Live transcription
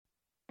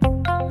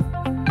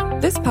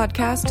This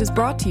podcast is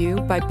brought to you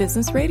by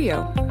Business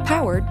Radio,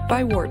 powered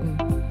by Wharton.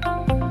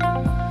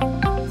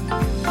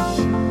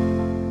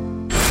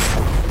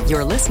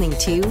 You're listening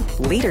to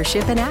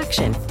Leadership in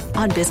Action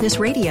on Business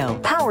Radio,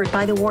 powered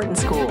by the Wharton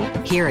School.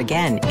 Here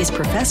again is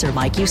Professor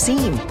Mike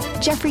Useem,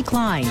 Jeffrey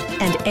Klein,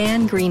 and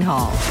Anne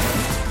Greenhall.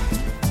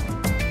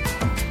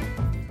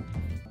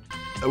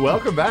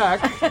 Welcome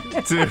back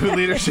to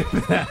Leadership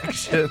in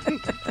Action.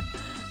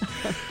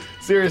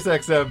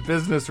 SiriusXM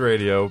Business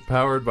Radio,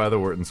 powered by the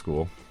Wharton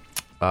School.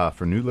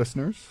 For new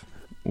listeners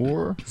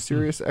or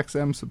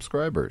SiriusXM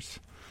subscribers,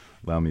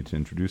 allow me to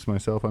introduce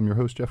myself. I'm your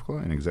host, Jeff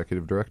Klein,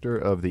 Executive Director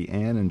of the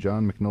Anne and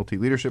John McNulty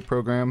Leadership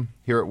Program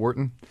here at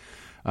Wharton.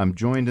 I'm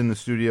joined in the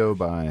studio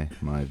by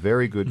my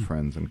very good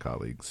friends and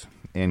colleagues,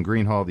 Anne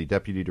Greenhall, the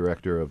Deputy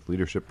Director of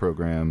Leadership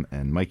Program,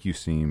 and Mike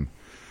Useem,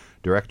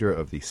 Director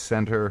of the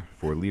Center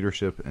for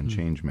Leadership and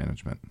Change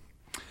Management.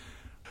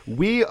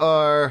 We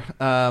are,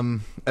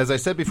 as I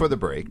said before the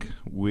break,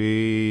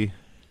 we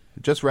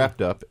just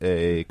wrapped up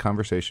a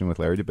conversation with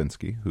Larry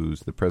Dubinsky,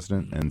 who's the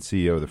President and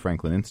CEO of the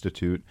Franklin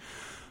Institute.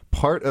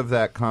 Part of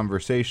that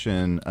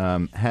conversation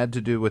had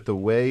to do with the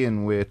way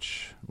in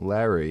which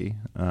Larry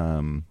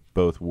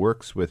both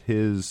works with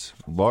his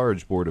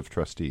large board of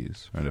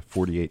trustees, right, a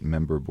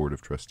 48-member board of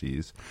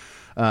trustees,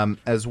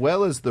 as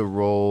well as the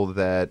role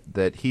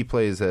that he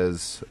plays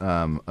as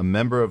a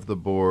member of the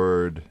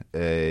board,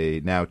 a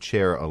now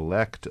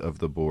chair-elect of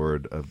the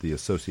board of the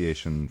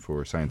Association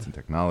for Science and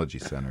Technology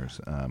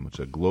Centers, which is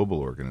a global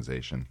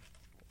organization.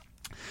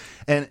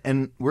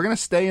 And we're going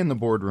to stay in the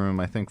boardroom,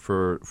 I think,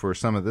 for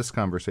some of this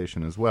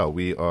conversation as well.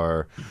 We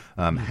are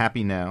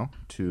happy now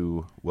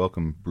to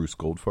welcome Bruce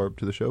Goldfarb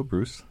to the show.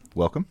 Bruce,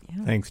 welcome.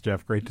 Yeah. Thanks,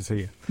 Jeff. Great to see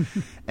you.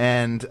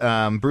 And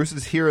Bruce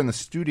is here in the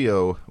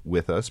studio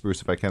with us.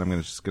 Bruce, if I can,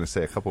 I'm just going to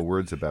say a couple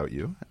words about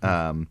you.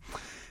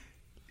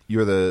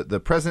 You're the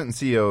president and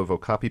CEO of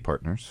Okapi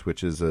Partners,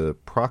 which is a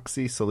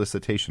proxy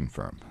solicitation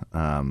firm.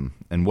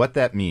 And what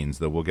that means,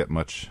 though we'll get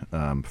much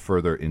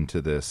further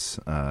into this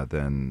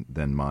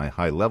than my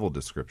high-level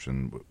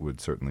description would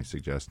certainly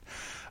suggest,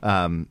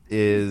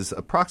 is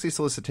a proxy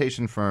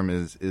solicitation firm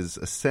is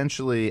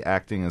essentially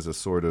acting as a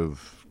sort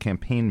of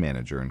campaign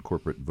manager in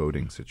corporate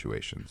voting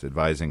situations,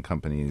 advising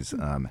companies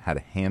how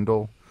to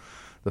handle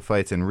the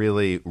fights and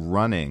really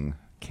running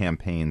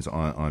campaigns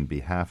on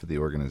behalf of the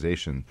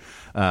organization.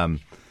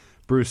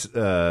 Bruce,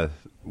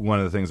 one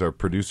of the things our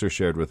producer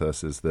shared with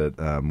us is that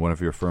one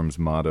of your firm's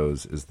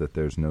mottos is that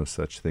there's no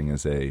such thing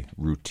as a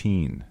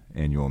routine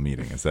annual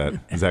meeting. Is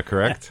that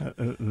correct?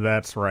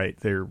 That's right.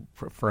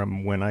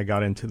 From when I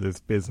got into this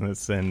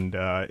business, and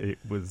it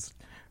was,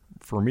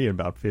 for me,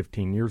 about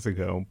 15 years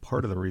ago,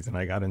 part of the reason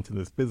I got into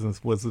this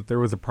business was that there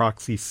was a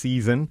proxy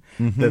season,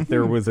 that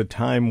there was a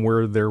time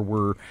where there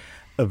were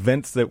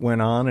events that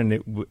went on, and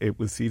it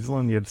was seasonal,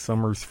 and you had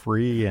summers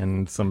free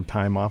and some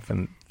time off,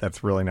 and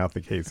that's really not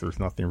the case. There's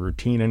nothing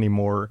routine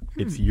anymore.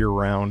 It's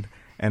year-round,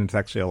 and it's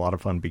actually a lot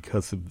of fun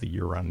because of the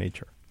year-round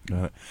nature.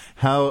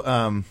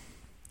 How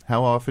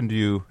often do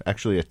you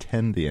actually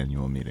attend the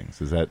annual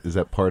meetings? Is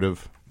that part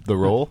of the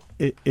role?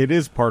 It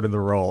is part of the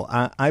role.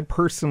 I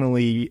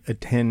personally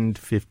attend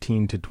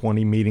 15 to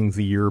 20 meetings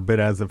a year, but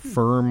as a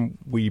firm,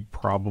 we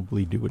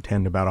probably do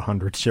attend about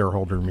 100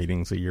 shareholder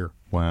meetings a year.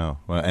 Wow.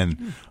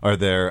 And are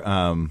there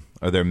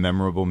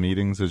memorable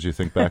meetings as you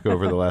think back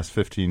over the last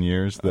 15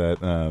 years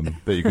that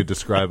you could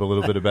describe a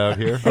little bit about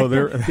here? Oh,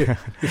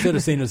 you should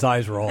have seen his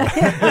eyes roll.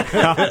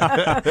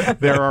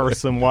 There are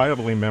some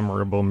wildly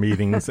memorable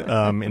meetings.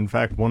 In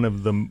fact, one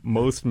of the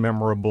most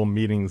memorable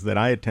meetings that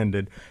I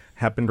attended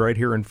happened right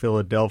here in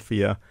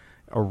Philadelphia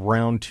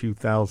around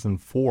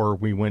 2004.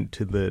 We went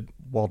to the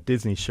Walt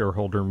Disney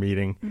shareholder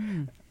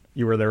meeting.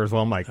 You were there as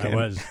well, Mike. I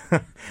was.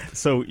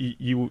 So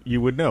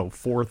you would know,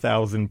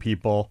 4,000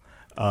 people,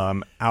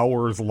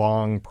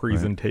 hours-long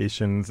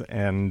presentations, right,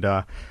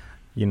 and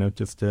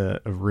just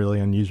a really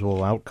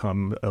unusual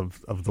outcome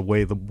of the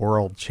way the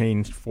world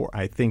changed for,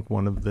 I think,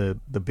 one of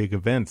the big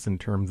events in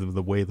terms of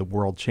the way the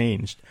world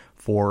changed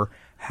for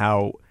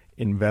how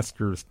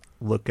investors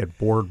look at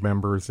board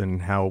members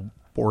and how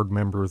board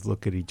members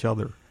look at each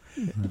other.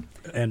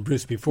 And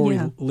Bruce, before we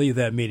leave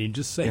that meeting,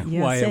 just say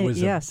why it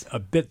was a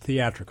bit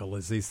theatrical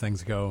as these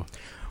things go.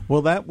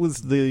 Well, that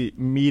was the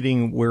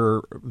meeting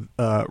where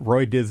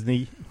Roy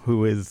Disney,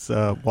 who is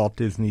Walt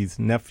Disney's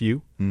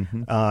nephew,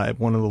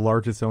 one of the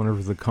largest owners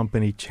of the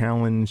company,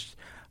 challenged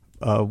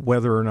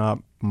whether or not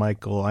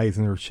Michael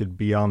Eisner should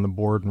be on the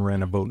board and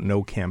ran a vote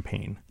no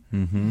campaign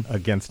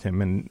against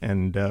him.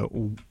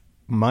 And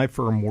my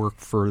firm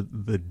worked for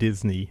the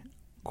Disney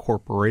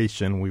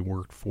Corporation. We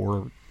worked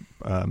for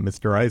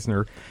Mr.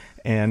 Eisner,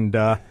 and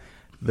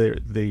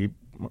the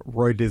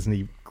Roy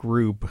Disney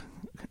Group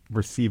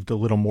received a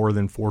little more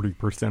than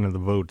 40% of the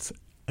votes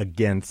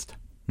against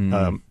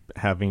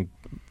having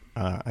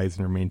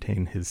Eisner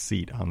maintain his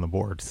seat on the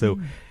board. So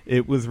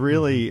it was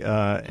really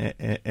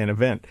an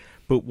event.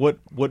 But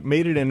what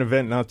made it an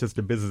event, not just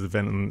a business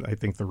event, and I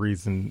think the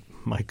reason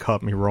Mike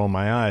caught me rolling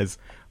my eyes,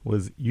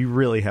 was you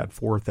really had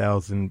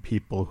 4,000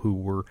 people who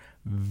were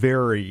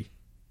very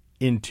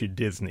into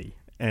Disney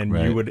And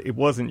it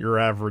wasn't your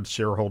average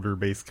shareholder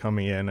base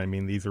coming in. I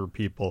mean, these are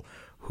people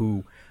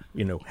who,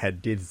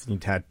 had Disney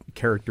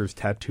characters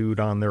tattooed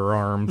on their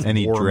arms, and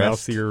he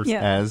dressed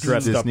as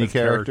Disney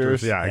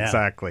characters. Yeah,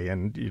 exactly.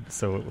 And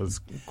so it was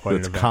quite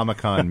an event.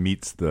 Comic-Con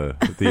meets the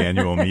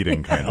annual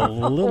meeting, kind of. A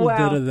little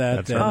bit of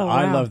that. Right.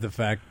 I love the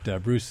fact,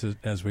 Bruce,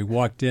 as we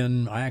walked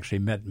in, I actually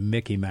met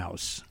Mickey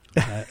Mouse.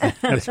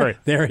 That's right.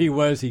 There he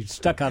was. He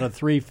stuck out a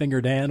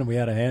 3-fingered hand, and we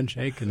had a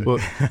handshake. And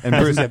Bruce,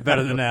 get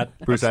better than that.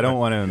 Bruce, I don't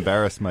want to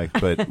embarrass Mike,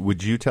 but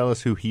would you tell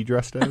us who he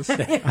dressed as?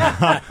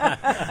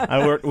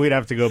 We'd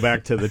have to go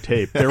back to the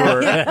tape. There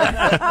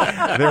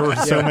were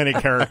so many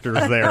characters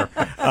there,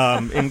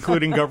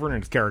 including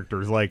governance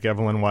characters like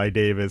Evelyn Y.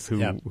 Davis,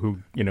 who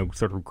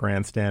sort of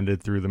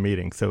grandstanded through the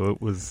meeting. So it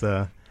was.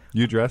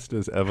 You dressed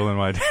as Evelyn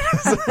Y.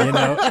 Davis.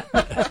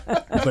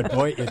 But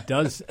boy, it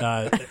does.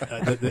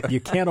 You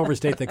can't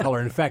overstate the color.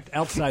 In fact,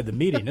 outside the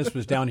meeting, this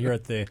was down here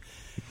at the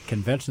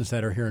convention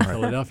center here in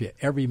Philadelphia.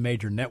 Every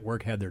major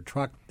network had their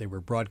truck. They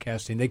were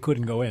broadcasting. They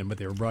couldn't go in, but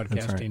they were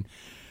broadcasting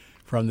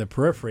from the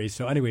periphery.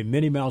 So anyway,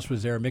 Minnie Mouse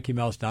was there, Mickey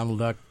Mouse, Donald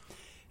Duck,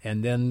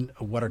 and then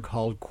what are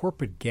called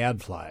corporate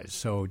gadflies.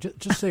 So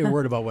just say a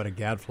word about what a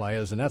gadfly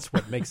is, and that's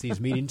what makes these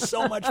meetings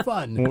so much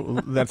fun.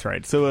 Well, that's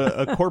right. So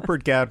a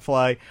corporate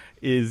gadfly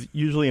is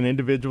usually an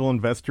individual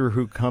investor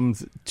who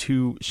comes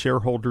to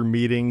shareholder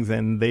meetings,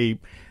 and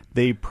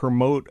they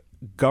promote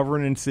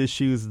governance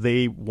issues.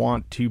 They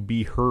want to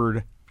be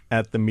heard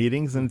at the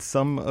meetings, and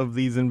some of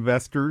these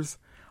investors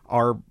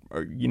are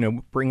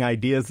bring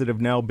ideas that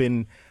have now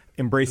been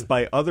embraced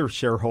by other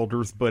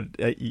shareholders, but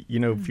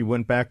if you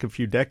went back a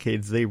few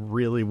decades, they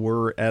really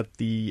were at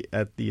the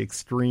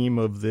extreme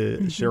of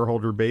the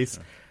shareholder base.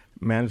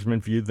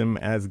 Management viewed them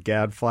as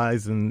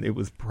gadflies, and it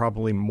was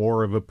probably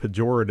more of a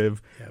pejorative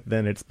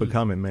than it's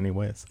become in many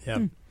ways.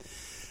 Yeah,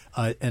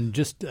 and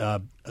just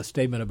a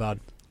statement about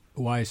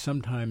why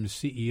sometimes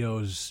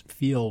CEOs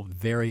feel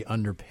very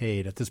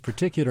underpaid. At this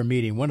particular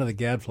meeting, one of the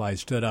gadflies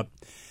stood up,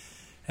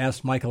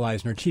 asked Michael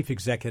Eisner, chief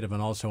executive and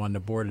also on the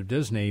board of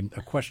Disney,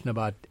 a question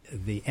about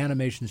the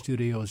animation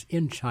studios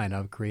in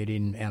China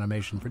creating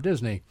animation for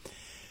Disney.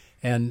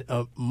 And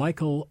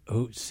Michael,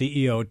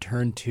 CEO,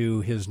 turned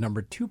to his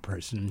number 2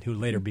 person, who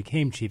later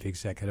became chief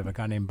executive, a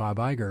guy named Bob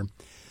Iger,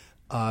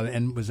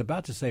 and was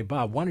about to say,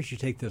 Bob, why don't you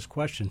take this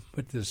question,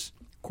 put this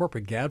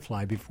corporate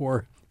gadfly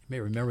before, you may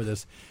remember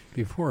this,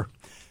 before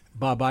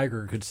Bob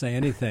Iger could say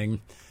anything,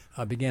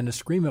 began to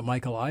scream at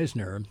Michael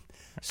Eisner,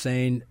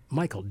 saying,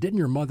 Michael, didn't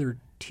your mother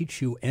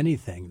teach you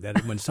anything,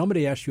 that when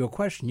somebody asks you a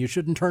question, you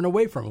shouldn't turn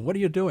away from it? What are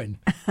you doing?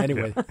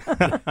 Anyway,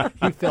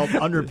 he felt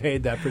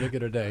underpaid that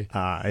particular day.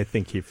 I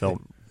think he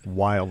felt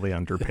wildly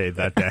underpaid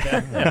that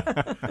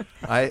day.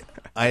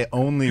 I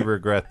only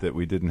regret that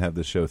we didn't have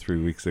the show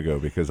 3 weeks ago,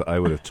 because I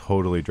would have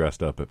totally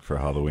dressed up for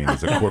Halloween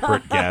as a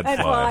corporate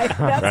gadfly.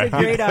 That's a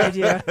great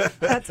idea.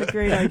 That's a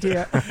great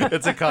idea.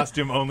 It's a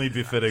costume only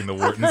befitting the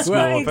Wharton School,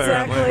 well,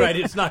 apparently. Exactly. Right,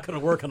 it's not going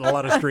to work on a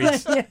lot of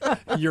streets.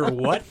 You're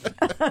what?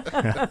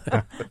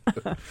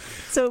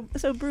 So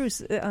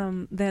Bruce,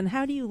 then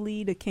how do you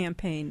lead a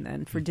campaign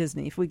then for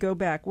Disney? If we go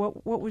back,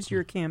 what was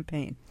your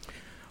campaign?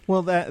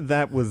 Well,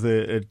 that was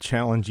a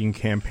challenging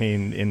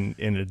campaign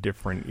in a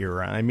different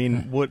era. I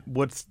mean,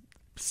 what's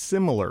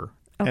similar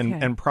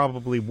and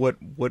probably what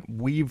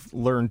we've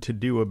learned to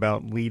do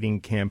about leading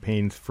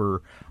campaigns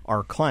for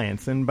our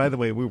clients. And by the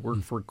way, we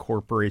work for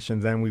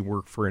corporations and we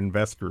work for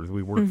investors.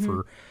 We work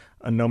for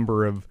a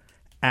number of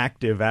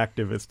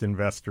activist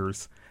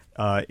investors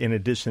in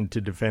addition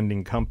to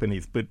defending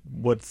companies. But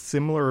what's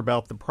similar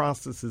about the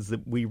process is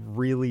that we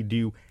really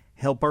do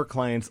help our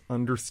clients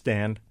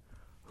understand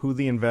who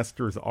the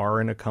investors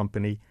are in a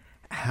company,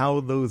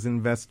 how those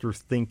investors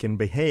think and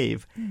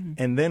behave,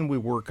 and then we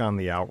work on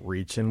the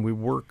outreach, and we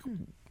work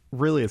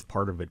really as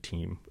part of a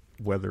team,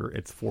 whether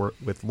it's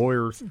with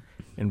lawyers,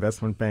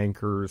 investment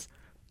bankers,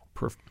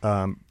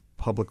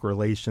 public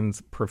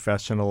relations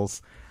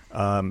professionals,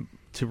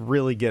 to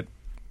really get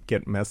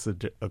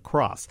message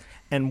across.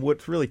 And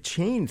what's really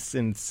changed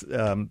since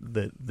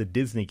the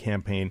Disney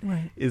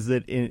campaign is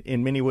that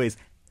in many ways,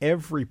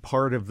 every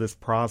part of this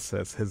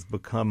process has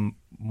become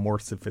more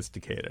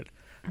sophisticated.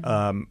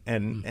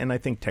 And I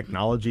think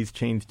technology's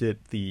changed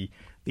it. The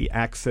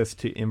access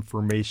to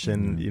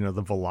information,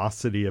 the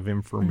velocity of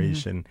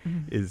information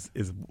is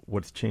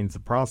what's changed the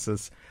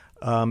process.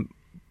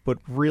 But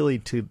really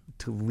to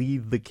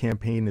lead the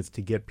campaign is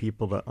to get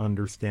people to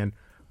understand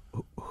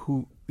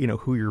who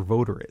your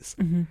voter is.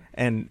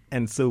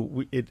 And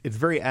so it's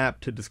very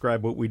apt to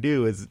describe what we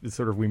do as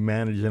sort of we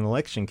manage an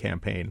election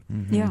campaign.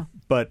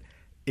 But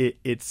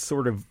it's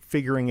sort of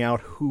figuring out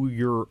who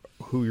your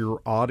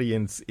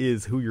audience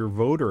is, who your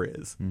voter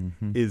is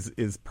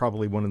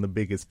probably one of the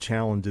biggest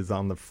challenges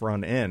on the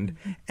front end,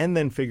 and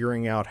then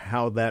figuring out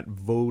how that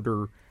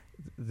voter,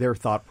 their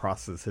thought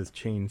process has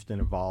changed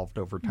and evolved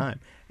over time.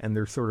 And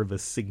there's sort of a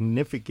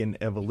significant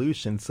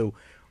evolution. So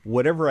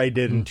whatever I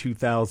did in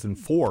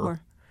 2004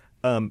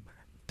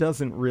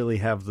 doesn't really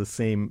have the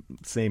same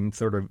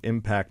sort of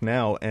impact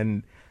now.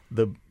 And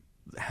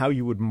how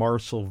you would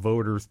marshal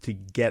voters to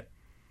get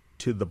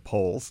to the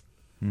polls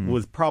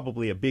was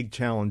probably a big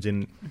challenge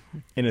in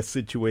a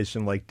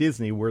situation like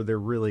Disney, where there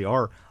really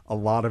are a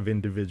lot of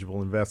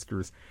individual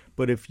investors.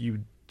 But if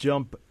you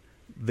jump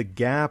the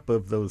gap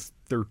of those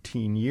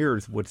 13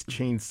 years, what's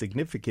changed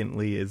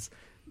significantly is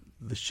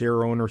the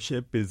share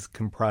ownership is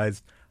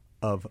comprised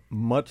of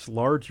much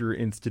larger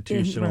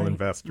institutional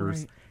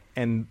investors,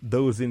 and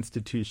those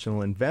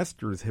institutional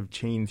investors have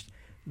changed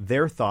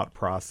their thought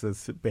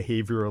process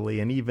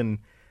behaviorally, and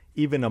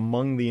even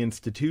among the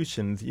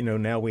institutions,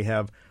 now we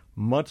have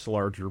much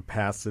larger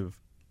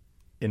passive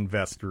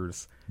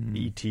investors,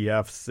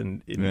 ETFs,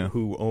 and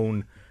who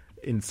own,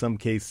 in some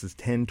cases,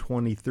 10,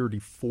 20, 30,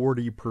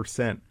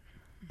 40%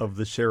 of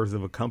the shares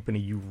of a company.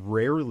 You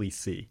rarely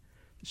see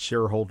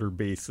shareholder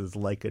bases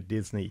like a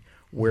Disney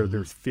where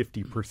there's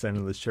 50%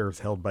 of the shares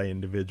held by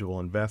individual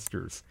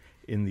investors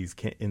in these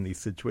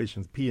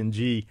situations.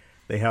 P&G,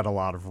 they had a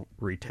lot of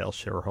retail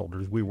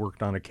shareholders. We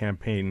worked on a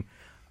campaign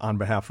on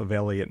behalf of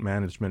Elliott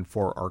Management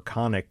for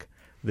Arconic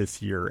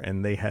this year,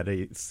 and they had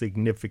a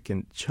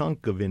significant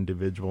chunk of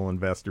individual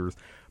investors.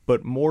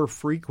 But more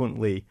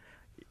frequently,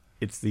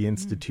 it's the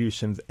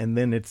institutions, and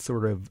then it's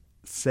sort of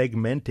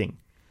segmenting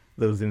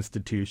those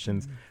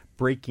institutions,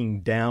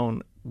 breaking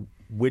down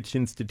which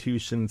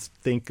institutions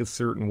think a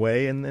certain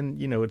way, and then,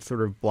 it's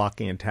sort of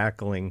blocking and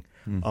tackling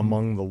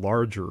among the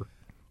larger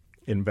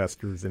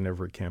investors in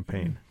every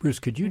campaign. Bruce,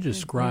 could you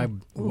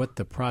describe what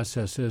the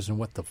process is and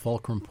what the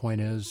fulcrum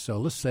point is? So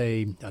let's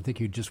say, I think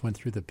you just went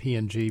through the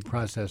P&G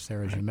process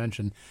there, as you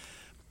mentioned.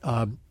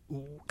 Kind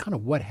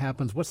of what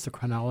happens? What's the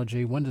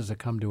chronology? When does it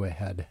come to a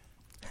head?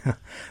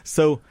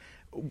 So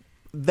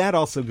that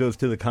also goes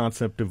to the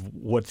concept of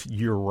what's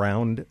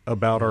year-round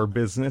about our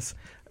business.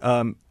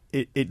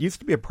 It used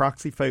to be a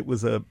proxy fight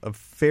was a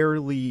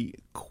fairly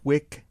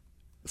quick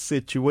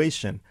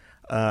situation.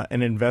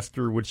 An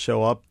investor would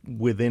show up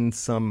within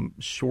some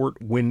short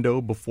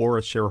window before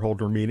a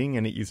shareholder meeting,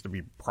 and it used to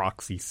be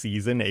proxy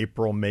season,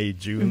 April, May,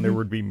 June, there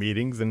would be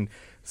meetings. And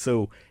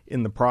so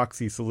in the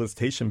proxy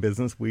solicitation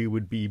business, we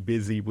would be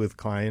busy with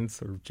clients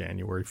sort of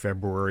January,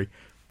 February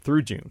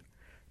through June.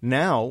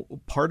 Now,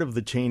 part of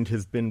the change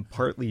has been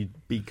partly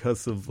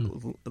because of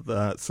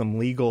some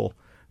legal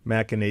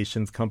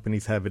machinations.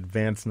 Companies have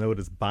advance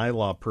notice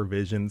bylaw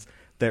provisions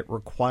that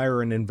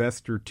require an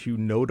investor to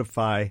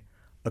notify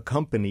a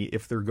company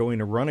if they're going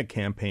to run a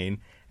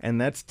campaign,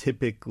 and that's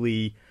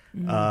typically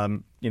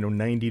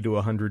 90 to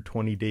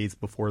 120 days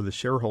before the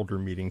shareholder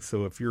meeting.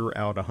 So if you're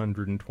out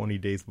 120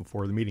 days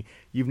before the meeting,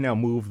 you've now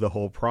moved the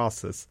whole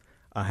process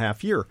a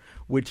half year,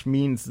 which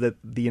means that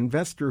the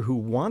investor who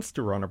wants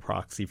to run a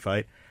proxy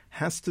fight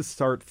has to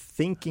start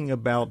thinking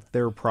about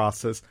their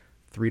process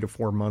 3 to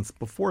 4 months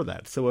before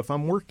that. So if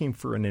I'm working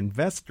for an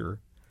investor,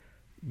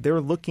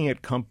 they're looking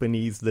at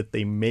companies that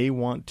they may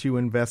want to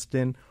invest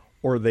in,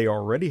 or they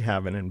already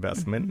have an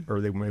investment,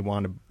 or they may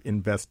want to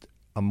invest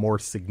a more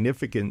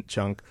significant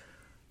chunk,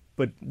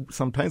 but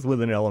sometimes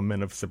with an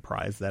element of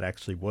surprise. That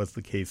actually was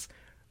the case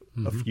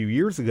a few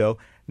years ago.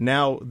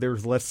 Now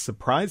there's less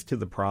surprise to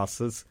the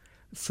process,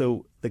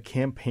 so the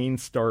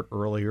campaigns start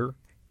earlier.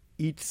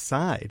 Each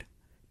side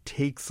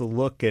takes a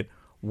look at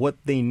what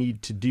they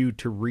need to do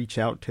to reach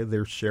out to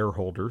their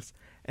shareholders.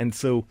 And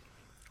so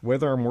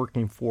whether I'm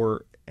working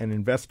for an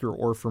investor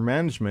or for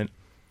management,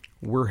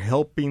 we're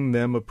helping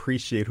them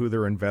appreciate who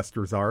their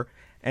investors are.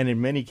 And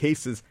in many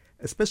cases,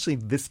 especially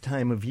this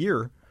time of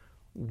year,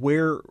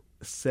 we're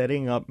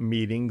setting up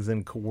meetings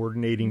and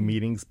coordinating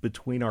meetings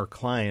between our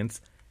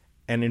clients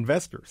and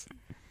investors.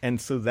 And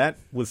so that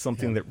was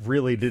something that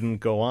really didn't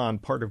go on.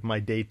 Part of my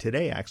day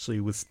today actually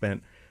was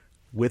spent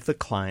with a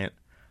client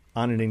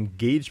on an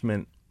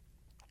engagement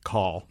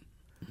call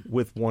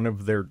with one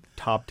of their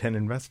top 10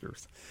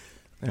 investors.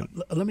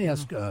 Let me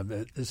ask,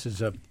 this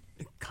is a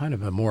kind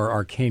of a more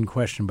arcane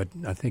question, but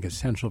I think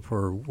essential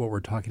for what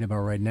we're talking about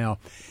right now.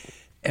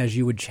 As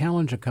you would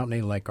challenge a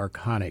company like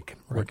Arconic,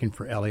 working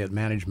for Elliott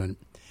Management,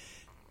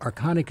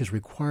 Arconic is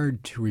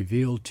required to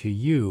reveal to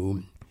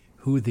you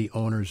who the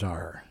owners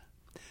are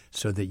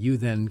so that you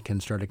then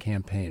can start a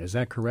campaign. Is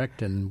that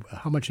correct? And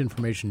how much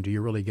information do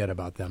you really get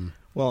about them?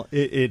 Well,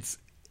 it's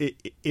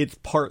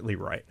partly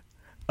right.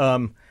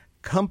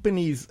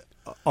 Companies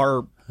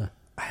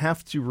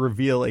have to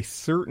reveal a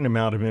certain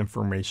amount of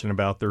information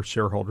about their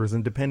shareholders,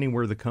 and depending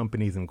where the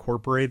company is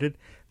incorporated,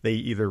 they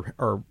either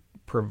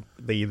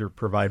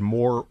provide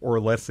more or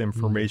less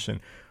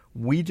information.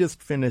 We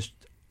just finished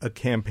a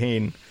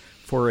campaign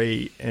for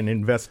an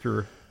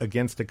investor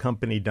against a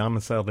company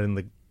domiciled in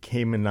the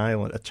Cayman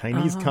Islands, a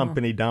Chinese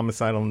company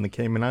domiciled in the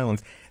Cayman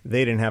Islands.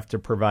 They didn't have to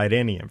provide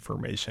any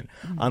information.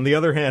 On the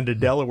other hand, a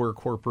Delaware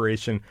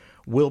corporation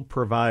will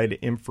provide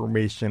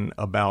information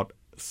about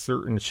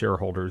certain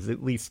shareholders,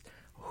 at least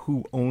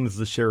who owns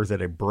the shares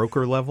at a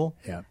broker level,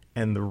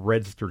 and the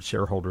registered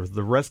shareholders.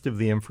 The rest of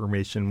the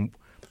information,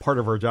 part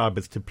of our job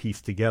is to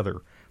piece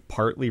together,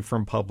 partly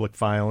from public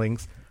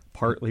filings,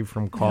 partly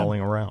from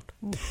calling around.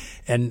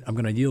 And I'm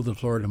going to yield the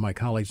floor to my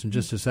colleagues in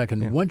just a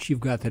second. Once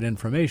you've got that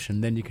information,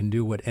 then you can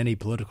do what any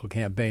political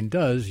campaign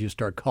does. You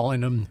start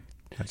calling them,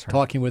 That's right.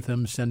 talking with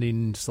them,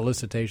 sending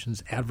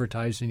solicitations,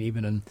 advertising,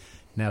 even in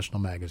national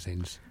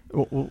magazines.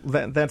 Well,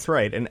 that's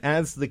right. And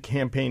as the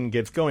campaign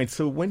gets going,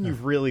 so when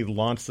you've really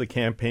launched the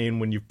campaign,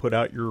 when you've put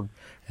out your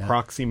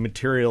proxy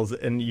materials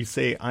and you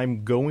say,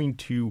 I'm going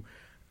to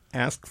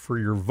ask for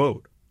your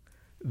vote,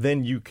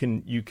 then you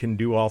can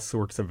do all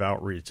sorts of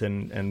outreach.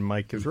 And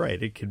Mike is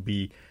right. It could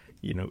be,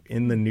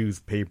 in the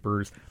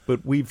newspapers,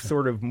 but we've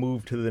sort of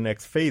moved to the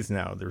next phase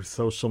now. There's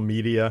social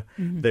media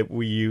that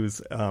we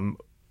use.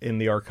 In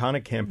the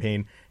Arcana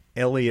campaign,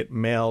 Elliott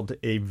mailed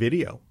a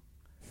video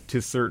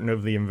to certain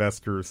of the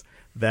investors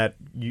that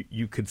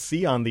you could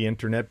see on the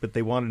internet, but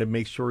they wanted to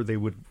make sure they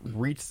would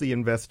reach the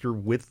investor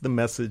with the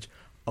message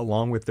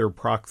along with their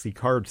proxy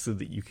card so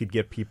that you could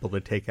get people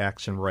to take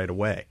action right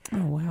away.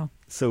 Oh, wow.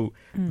 So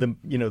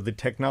the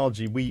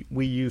technology,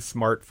 we use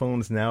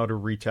smartphones now to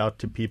reach out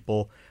to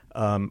people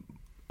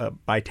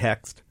by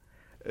text.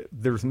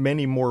 There's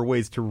many more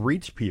ways to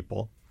reach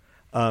people,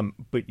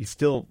 but you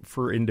still,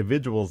 for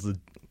individuals,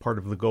 part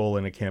of the goal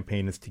in a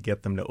campaign is to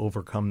get them to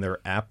overcome their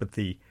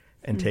apathy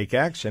and take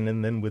action.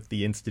 And then with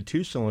the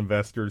institutional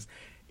investors,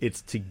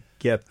 it's to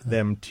get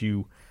them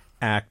to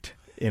act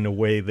in a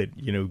way that,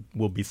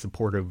 will be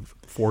supportive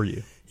for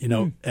you.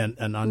 And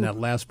on that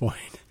last point,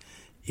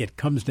 it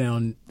comes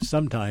down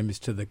sometimes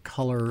to the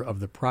color of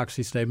the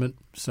proxy statement.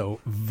 So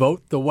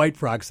vote the white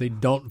proxy,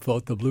 don't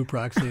vote the blue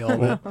proxy, all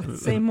that.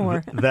 Say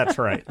more. That's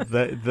right.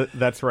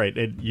 That's right.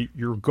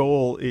 Your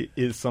goal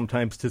is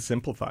sometimes to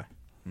simplify.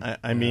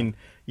 I mean,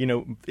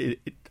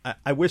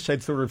 I wish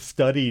I'd sort of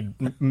studied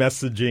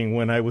messaging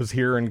when I was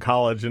here in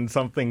college and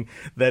something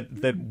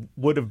that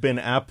would have been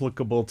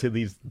applicable to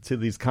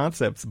these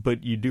concepts.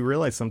 But you do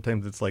realize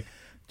sometimes it's like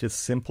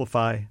just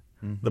simplify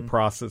the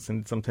process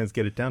and sometimes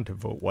get it down to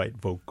vote white,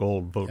 vote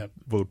gold,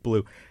 vote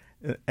blue.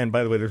 And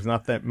by the way, there's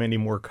not that many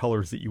more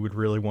colors that you would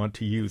really want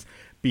to use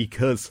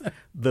because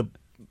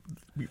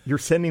you're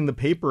sending the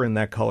paper in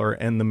that color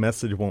and the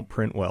message won't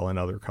print well in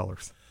other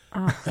colors.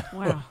 Oh,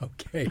 wow.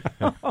 Okay.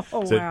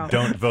 Oh, So wow.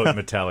 don't vote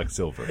metallic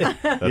silver.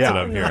 That's what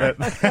I'm hearing.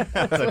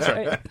 That's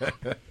right.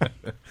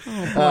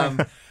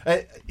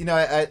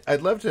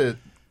 I'd love to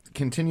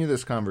continue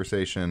this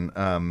conversation.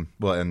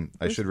 And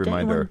I should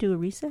remind Don't you our want to do a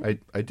reset?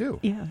 I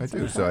do. Yeah, I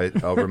do. So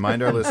I'll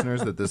remind our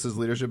listeners that this is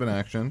Leadership in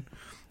Action.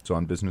 It's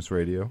on Business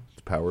Radio.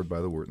 It's powered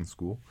by the Wharton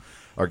School.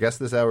 Our guest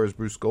this hour is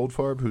Bruce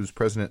Goldfarb, who's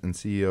president and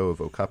CEO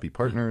of Okapi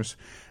Partners.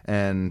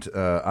 And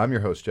I'm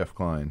your host, Jeff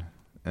Klein.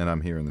 And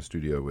I'm here in the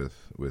studio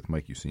with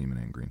Mike Useem and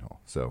Ann Greenhall.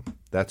 So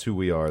that's who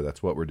we are.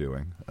 That's what we're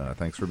doing.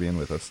 Thanks for being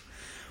with us.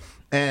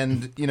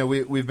 And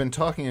we've been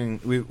talking.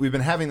 We've been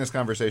having this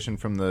conversation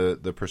from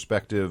the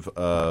perspective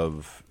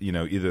of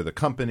either the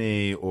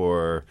company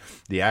or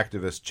the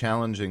activists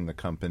challenging the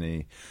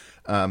company.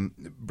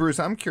 Bruce,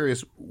 I'm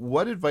curious,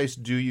 what advice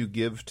do you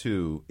give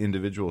to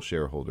individual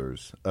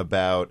shareholders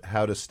about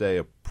how to stay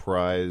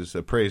appraised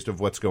of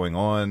what's going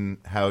on,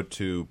 how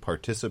to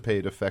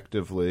participate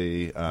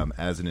effectively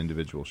as an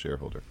individual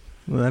shareholder?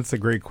 Well, that's a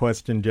great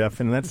question, Jeff,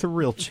 and that's a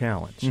real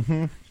challenge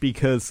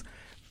because,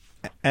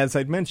 as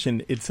I'd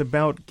mentioned, it's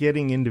about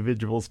getting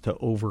individuals to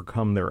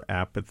overcome their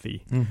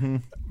apathy.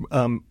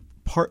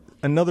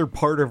 Another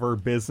part of our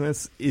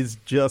business is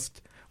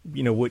just,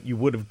 what you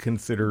would have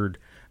considered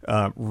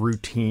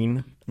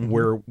routine,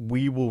 where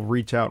we will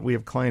reach out. We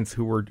have clients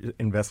who are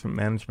investment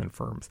management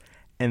firms,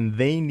 and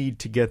they need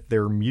to get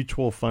their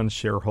mutual fund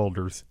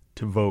shareholders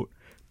to vote,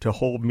 to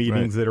hold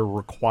meetings that are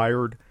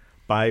required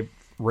by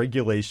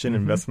regulation,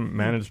 investment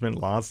management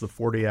laws. The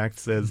 40 Act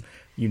says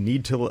you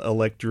need to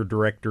elect your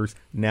directors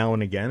now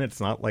and again. It's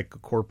not like a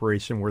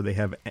corporation where they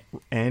have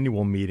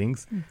annual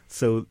meetings.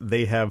 So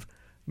they have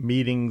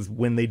meetings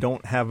when they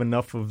don't have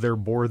enough of their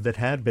board that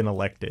had been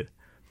elected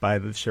by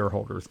the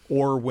shareholders,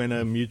 or when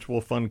a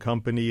mutual fund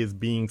company is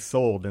being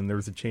sold and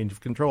there's a change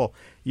of control,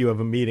 you have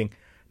a meeting.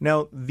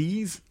 Now,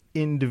 these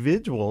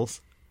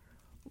individuals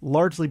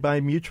largely buy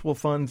mutual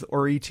funds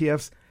or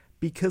ETFs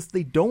because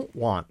they don't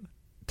want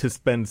to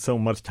spend so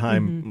much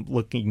time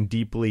looking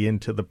deeply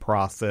into the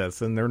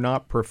process, and they're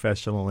not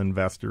professional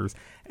investors,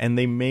 and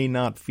they may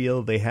not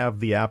feel they have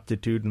the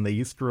aptitude, and they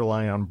used to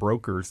rely on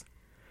brokers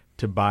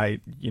to buy,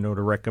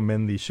 to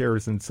recommend these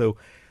shares. And so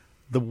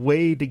the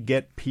way to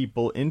get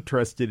people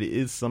interested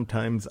is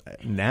sometimes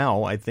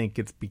now, I think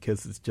it's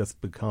because it's just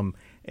become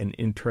an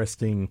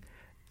interesting,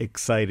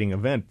 exciting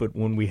event. But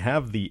when we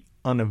have the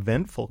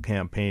uneventful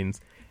campaigns,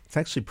 it's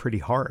actually pretty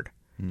hard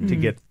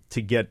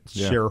to get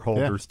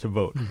shareholders to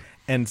vote.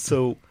 And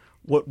so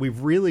what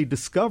we've really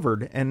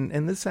discovered,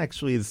 and this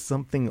actually is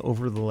something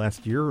over the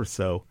last year or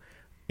so,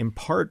 in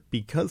part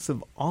because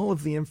of all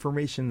of the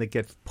information that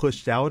gets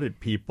pushed out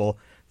at people,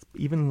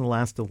 even in the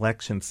last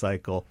election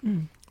cycle,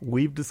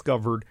 we've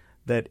discovered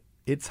that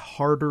it's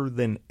harder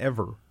than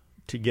ever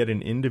to get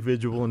an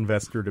individual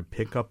investor to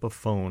pick up a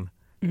phone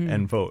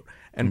and vote.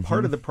 And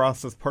part of the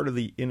process, part of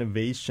the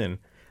innovation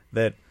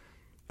that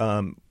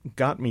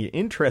got me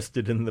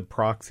interested in the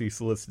proxy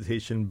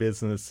solicitation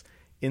business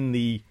in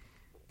the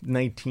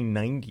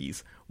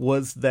 1990s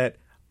was that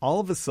all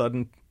of a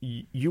sudden,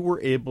 you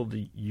were able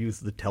to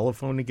use the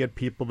telephone to get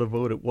people to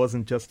vote. It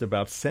wasn't just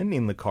about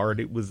sending the card.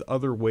 It was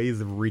other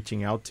ways of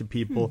reaching out to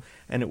people.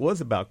 And it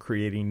was about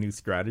creating new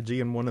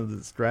strategy. And one of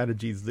the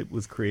strategies that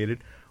was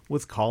created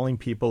was calling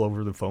people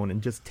over the phone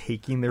and just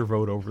taking their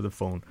vote over the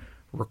phone,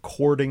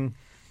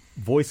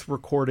 voice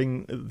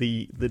recording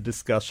the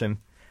discussion.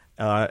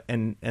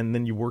 And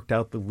then you worked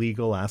out the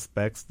legal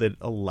aspects that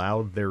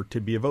allowed there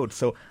to be a vote.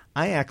 So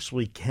I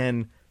actually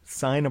can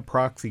sign a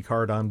proxy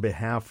card on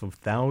behalf of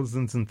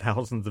thousands and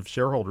thousands of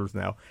shareholders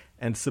now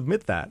and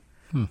submit that.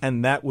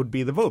 And that would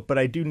be the vote. But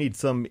I do need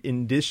some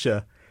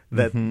indicia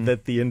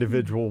that the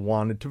individual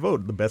wanted to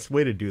vote. The best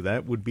way to do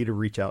that would be to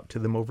reach out to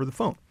them over the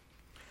phone.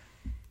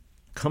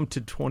 Come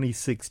to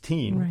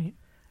 2016, Right.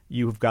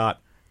 you've got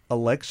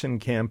election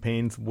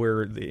campaigns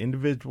where the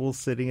individual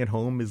sitting at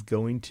home is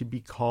going to be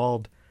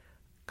called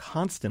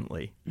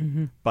constantly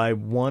by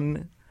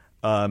one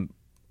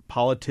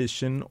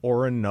politician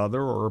or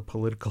another, or a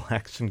political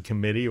action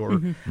committee,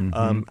 or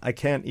I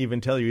can't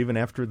even tell you, even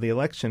after the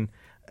election,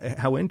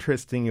 how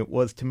interesting it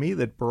was to me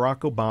that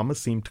Barack Obama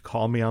seemed to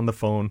call me on the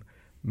phone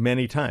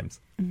many times.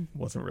 It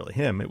wasn't really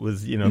him. It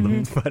was,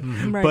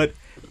 Right.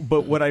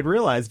 but what I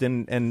realized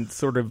and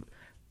sort of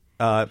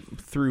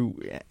through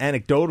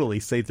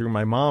anecdotally, say through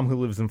my mom who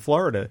lives in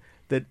Florida,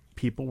 that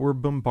people were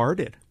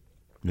bombarded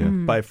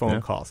by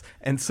phone calls.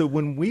 And so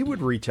when we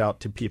would reach out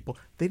to people,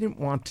 they didn't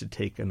want to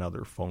take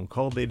another phone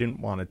call. They didn't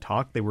want to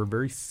talk. They were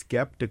very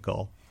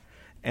skeptical.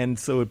 And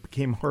so it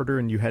became harder,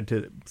 and you had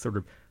to sort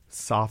of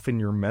soften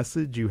your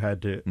message. You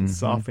had to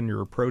soften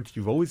your approach.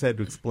 You've always had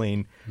to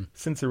explain,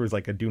 since there was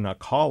like a do not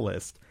call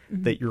list,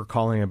 that you're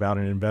calling about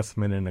an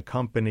investment in a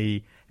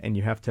company, and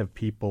you have to have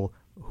people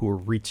who are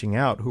reaching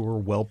out who are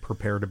well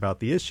prepared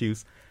about the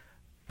issues.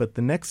 But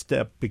the next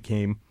step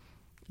became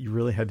you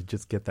really had to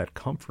just get that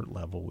comfort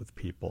level with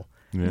people.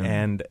 Yeah.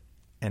 And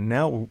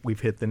now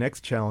we've hit the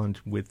next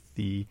challenge with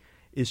the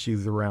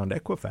issues around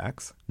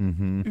Equifax.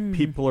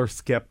 People are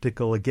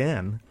skeptical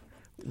again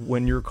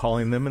when you're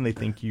calling them and they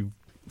think you've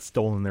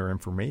stolen their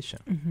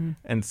information.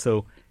 And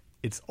so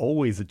it's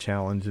always a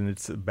challenge, and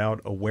it's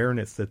about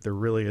awareness that there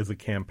really is a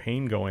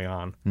campaign going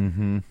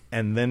on.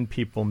 And then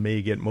people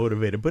may get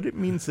motivated. But it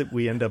means that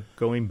we end up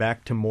going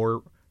back to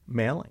more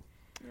mailing.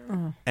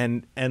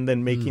 And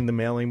then making the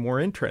mailing more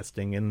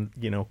interesting and,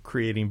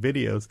 creating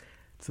videos.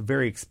 It's a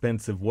very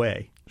expensive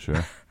way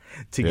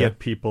to get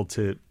people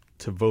to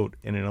vote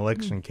in an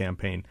election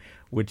campaign,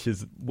 which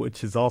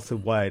is also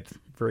why it's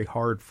very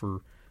hard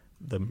for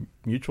the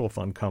mutual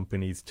fund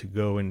companies to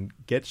go and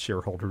get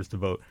shareholders to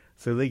vote.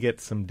 So they get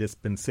some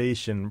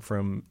dispensation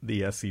from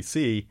the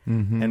SEC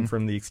and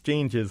from the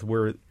exchanges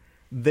where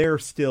they're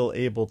still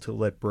able to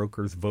let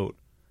brokers vote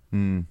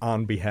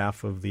on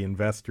behalf of the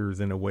investors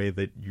in a way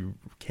that you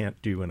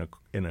can't do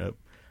in a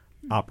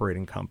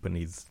operating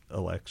company's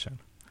election.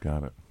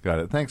 Got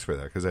it. Thanks for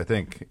that, because I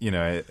think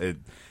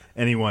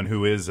anyone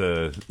who is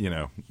a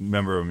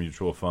member of a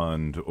mutual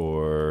fund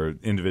or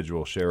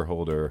individual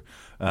shareholder,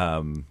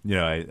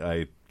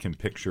 I can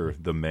picture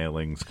the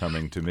mailings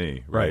coming to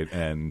me, right?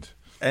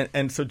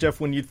 And so, Jeff,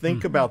 when you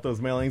think about those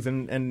mailings,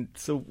 and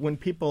so when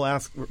people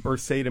ask or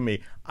say to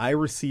me, I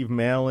receive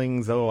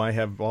mailings, I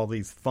have all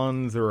these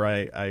funds, or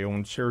I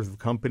own shares of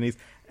companies,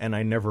 and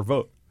I never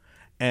vote.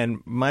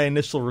 And my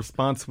initial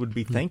response would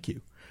be, thank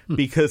you.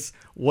 Because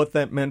what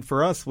that meant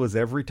for us was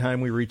every time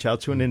we reach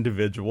out to an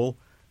individual,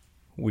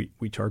 we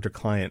charge a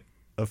client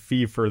a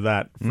fee for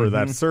that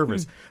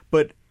service.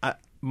 But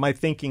my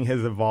thinking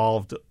has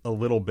evolved a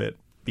little bit,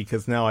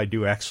 because now I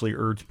do actually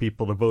urge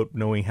people to vote,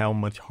 knowing how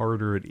much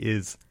harder it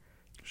is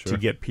to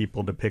get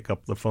people to pick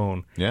up the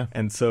phone. Yeah.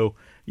 And so,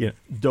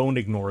 don't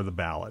ignore the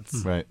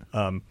ballots. Right.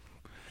 And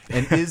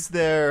is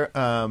there,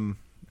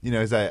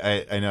 as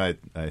I know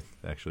I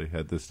actually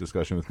had this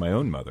discussion with my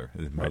own mother.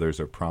 Mothers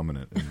are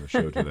prominent in the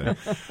show today.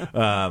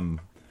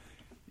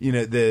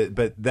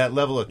 But that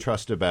level of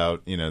trust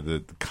about,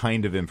 the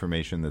kind of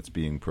information that's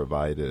being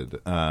provided,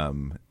 are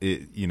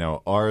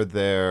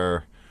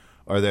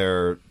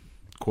there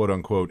quote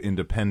unquote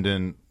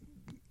independent,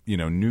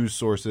 news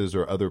sources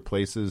or other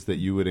places that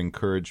you would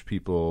encourage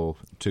people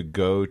to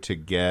go to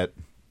get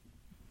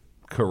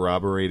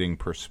corroborating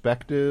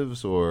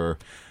perspectives? Or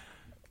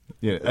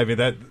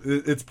that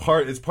it's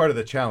part of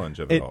the challenge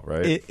of it all,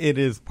 right? It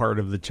is part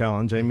of the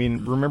challenge. I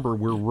mean, remember,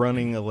 we're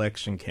running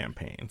election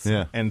campaigns.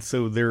 Yeah. And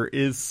so there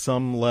is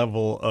some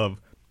level of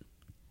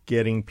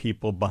getting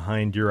people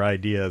behind your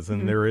ideas,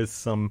 and there is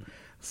some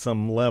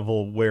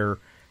level where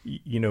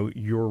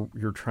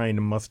you're trying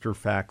to muster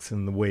facts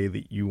in the way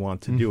that you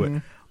want to do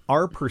it.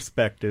 Our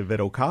perspective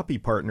at Okapi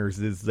Partners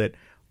is that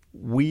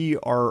we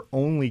are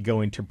only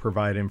going to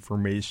provide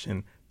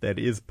information that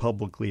is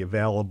publicly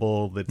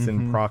available, that's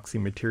in proxy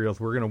materials.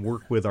 We're going to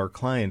work with our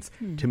clients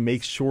to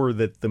make sure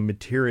that the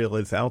material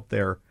is out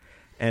there.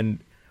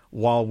 And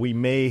while we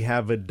may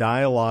have a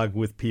dialogue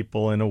with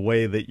people in a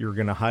way that you're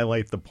going to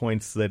highlight the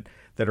points that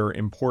are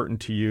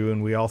important to you,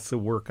 and we also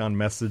work on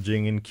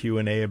messaging and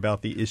Q&A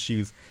about the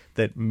issues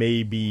that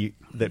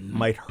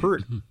might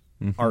hurt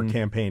our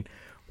campaign,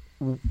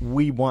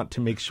 we want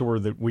to make sure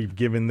that we've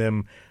given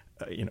them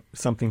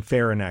something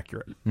fair and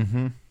accurate.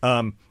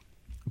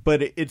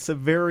 But it's a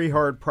very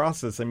hard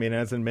process. I mean,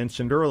 as I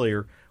mentioned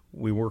earlier,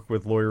 we work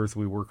with lawyers,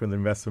 we work with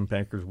investment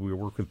bankers, we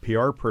work with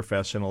PR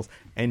professionals,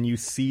 and you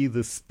see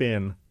the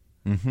spin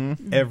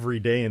every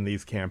day in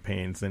these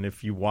campaigns. And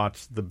if you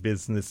watch the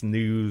business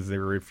news,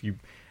 or if you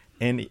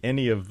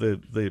any of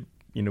the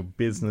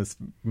business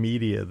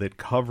media that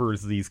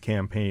covers these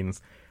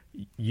campaigns,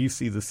 you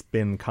see the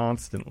spin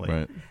constantly.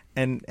 Right.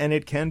 And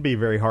it can be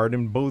very hard,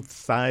 and both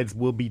sides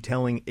will be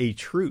telling a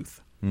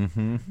truth.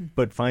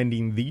 But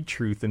finding the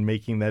truth and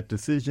making that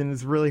decision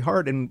is really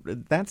hard.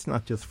 And that's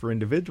not just for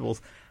individuals.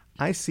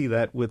 I see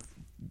that with,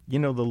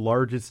 the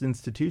largest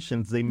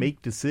institutions. They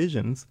make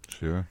decisions.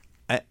 Sure.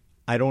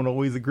 I don't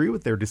always agree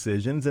with their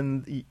decisions.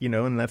 And,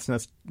 and that's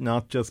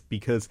not just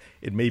because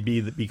it may be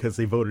that because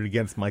they voted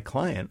against my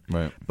client.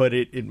 Right. But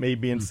it may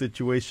be in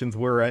situations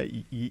where,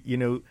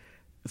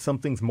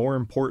 something's more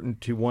important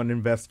to one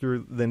investor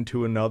than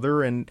to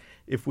another. And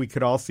if we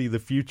could all see the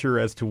future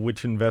as to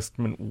which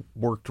investment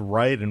worked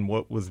right and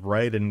what was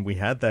right, and we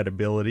had that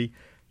ability,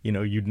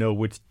 you'd know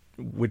which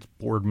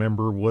board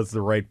member was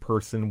the right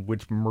person,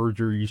 which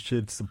merger you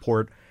should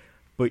support,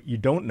 but you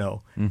don't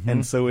know.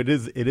 And so it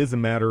is a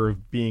matter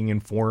of being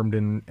informed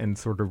and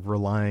sort of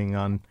relying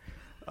on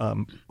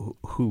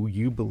who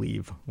you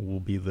believe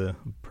will be the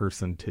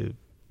person to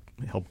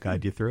help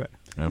guide you through it.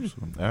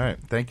 Absolutely. All right.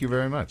 Thank you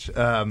very much.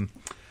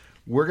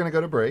 We're going to go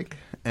to break,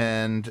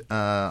 and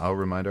I'll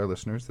remind our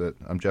listeners that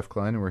I'm Jeff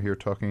Klein, and we're here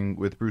talking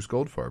with Bruce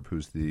Goldfarb,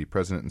 who's the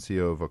president and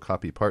CEO of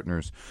Okapi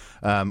Partners.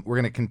 We're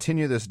going to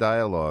continue this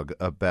dialogue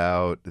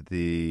about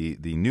the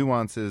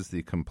nuances,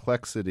 the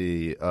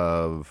complexity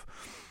of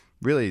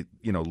really,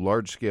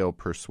 large-scale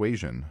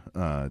persuasion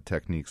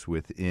techniques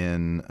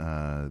within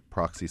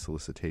proxy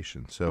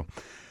solicitation. So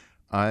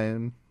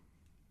I'm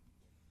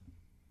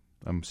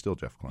still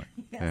Jeff Klein.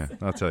 Yes. Yeah,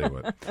 I'll tell you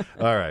what.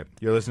 All right.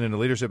 You're listening to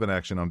Leadership in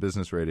Action on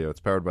Business Radio. It's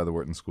powered by the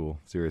Wharton School,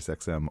 Sirius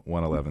XM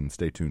 111.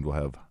 Stay tuned. We'll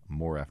have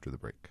more after the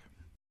break.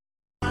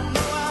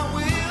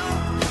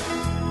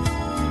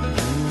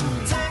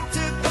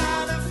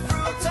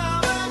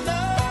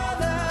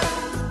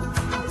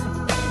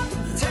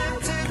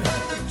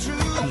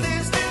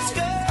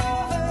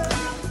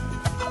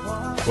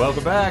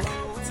 Welcome back.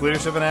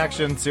 Leadership in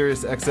Action,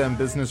 Sirius XM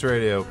Business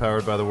Radio,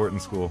 powered by the Wharton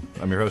School.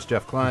 I'm your host,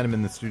 Jeff Klein. I'm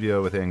in the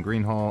studio with Ann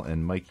Greenhall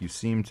and Mike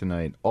Useem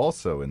tonight.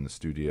 Also in the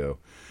studio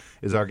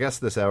is our guest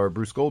this hour,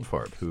 Bruce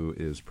Goldfarb, who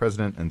is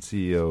president and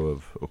CEO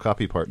of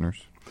Okapi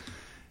Partners.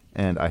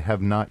 And I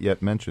have not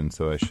yet mentioned,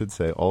 so I should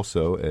say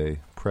also a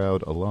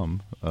proud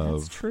alum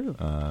of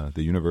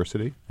the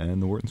university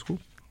and the Wharton School.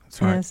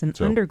 As an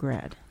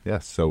undergrad.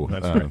 Yes, so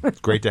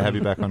it's great to have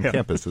you back on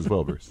campus as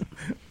well, Bruce.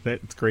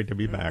 It's great to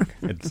be back.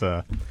 It's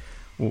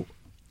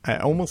I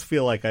almost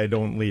feel like I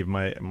don't leave.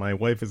 My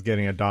wife is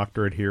getting a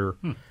doctorate here.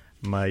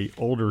 My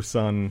older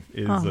son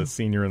is a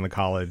senior in the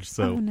college,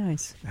 so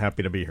nice.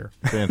 Happy to be here.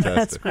 Fantastic.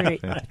 That's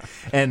great.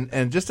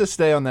 And just to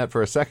stay on that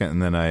for a second,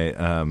 and then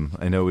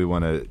I know we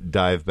want to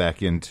dive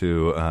back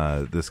into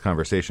this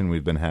conversation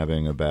we've been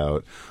having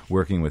about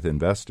working with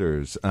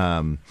investors.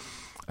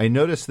 I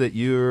noticed that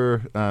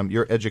your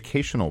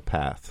educational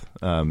path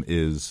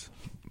is,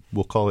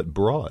 we'll call it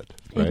broad,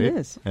 right? It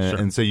is.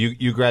 And so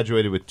you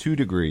graduated with 2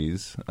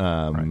 degrees.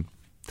 Right.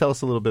 Tell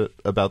us a little bit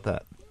about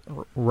that.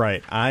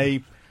 Right.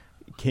 I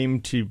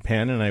came to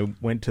Penn and I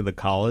went to the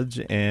college,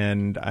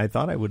 and I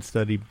thought I would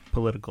study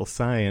political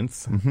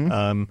science.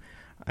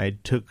 I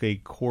took a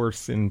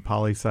course in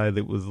poli-sci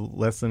that was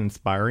less than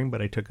inspiring,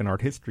 but I took an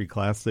art history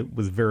class that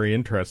was very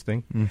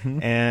interesting.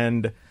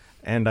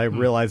 And I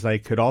realized I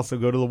could also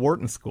go to the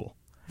Wharton School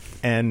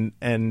and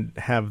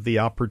have the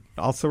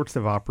all sorts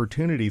of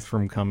opportunities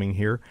from coming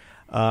here.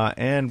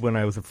 And when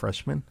I was a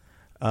freshman,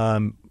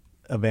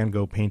 a Van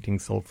Gogh painting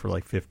sold for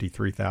like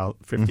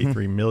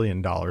 $53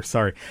 million.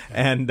 Sorry,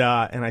 and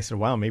I said,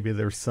 "Wow, maybe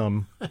there's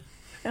some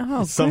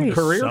career something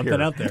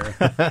here out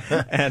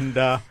there." And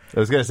I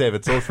was going to say, if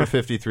it sold for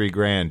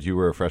 $53,000, you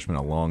were a freshman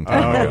a long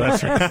time ago.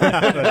 That's right.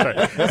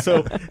 That's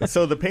right.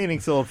 So the painting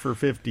sold for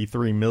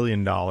 $53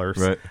 million,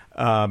 right?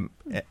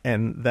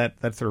 And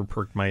that sort of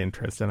perked my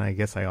interest. And I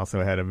guess I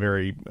also had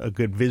a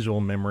good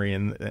visual memory,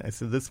 and I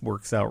said, this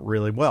works out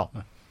really well.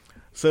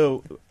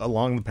 So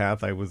along the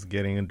path, I was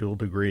getting a dual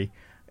degree,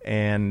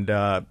 and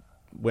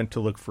went to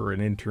look for an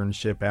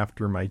internship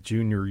after my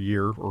junior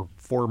year, or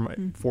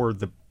for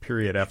the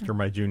period after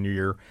my junior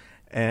year.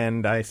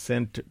 And I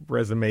sent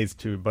resumes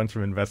to a bunch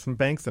of investment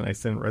banks, and I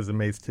sent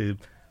resumes to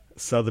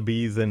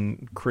Sotheby's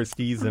and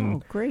Christie's.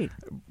 And great.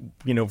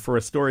 For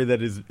a story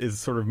that is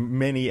sort of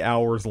many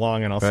hours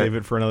long, and I'll save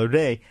it for another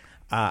day,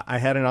 I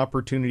had an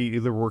opportunity to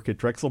either work at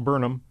Drexel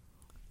Burnham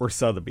or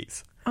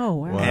Sotheby's. Oh,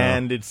 wow.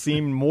 And it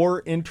seemed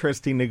more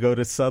interesting to go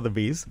to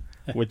Sotheby's,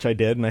 which I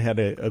did, and I had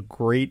a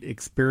great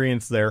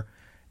experience there.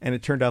 And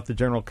it turned out the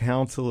general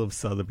counsel of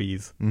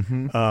Sotheby's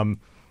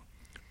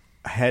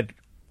had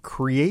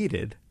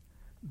created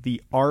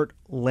the art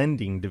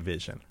lending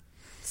division,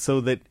 so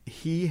that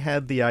he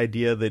had the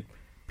idea that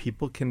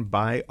people can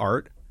buy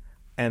art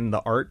and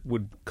the art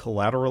would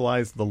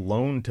collateralize the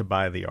loan to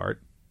buy the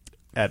art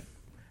at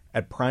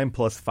prime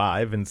plus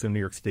 5. And so New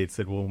York State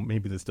said, well,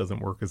 maybe this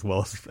doesn't work as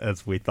well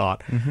as we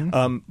thought.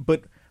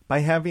 But by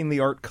having the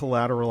art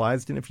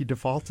collateralized, and if you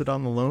defaulted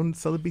on the loan,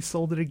 Sotheby's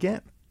sold it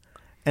again.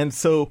 And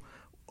so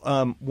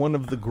one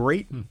of the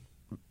great,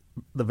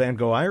 the Van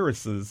Gogh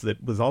irises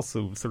that was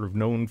also sort of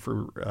known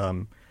for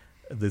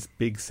this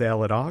big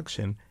sale at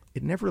auction,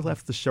 it never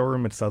left the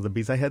showroom at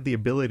Sotheby's. I had the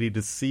ability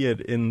to see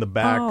it in the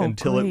back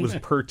until it was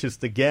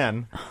purchased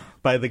again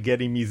by the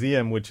Getty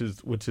Museum, which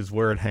is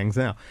where it hangs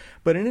now.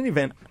 But in any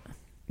event,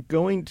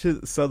 going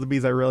to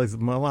Sotheby's, I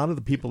realized a lot of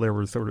the people there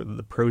were sort of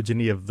the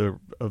progeny of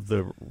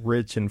the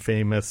rich and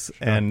famous.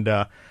 Sure. And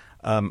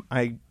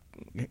I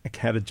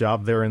had a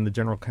job there, and the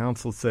general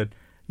counsel said,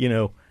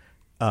 your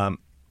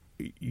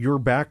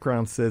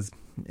background says,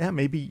 yeah,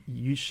 maybe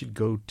you should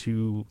go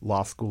to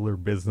law school or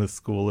business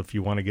school if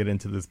you want to get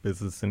into this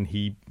business. And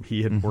he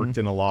had worked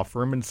in a law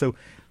firm. And so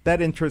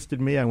that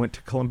interested me. I went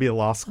to Columbia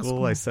Law School.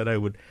 Cool. I said I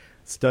would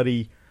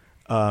study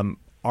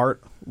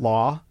art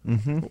law,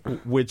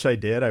 which I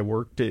did. I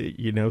worked,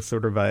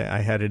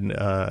 I had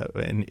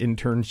an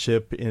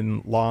internship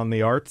in law and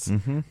the arts,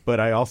 but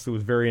I also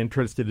was very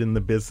interested in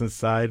the business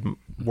side,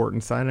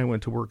 Wharton side. I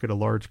went to work at a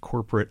large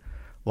corporate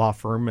law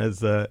firm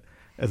as a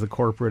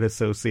corporate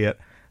associate.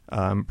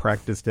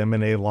 Practiced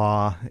M&A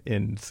law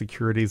and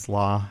securities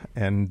law,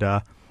 and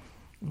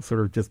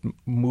sort of just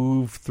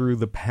moved through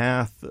the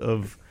path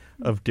of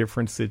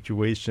different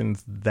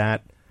situations.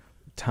 That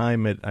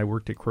time I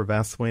worked at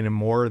Cravath, Swaine &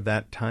 Moore.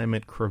 That time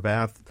at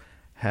Cravath,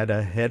 had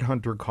a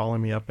headhunter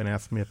calling me up and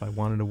asked me if I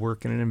wanted to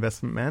work in an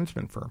investment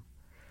management firm.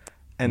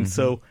 And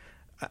so,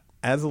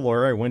 as a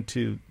lawyer, I went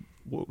to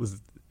what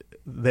was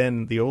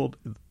then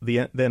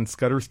then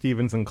Scudder,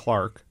 Stevens &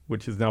 Clark,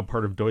 which is now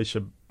part of Deutsche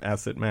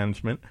Asset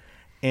Management.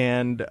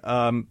 And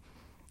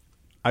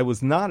I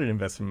was not an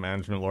investment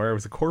management lawyer. I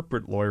was a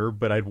corporate lawyer,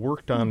 but I'd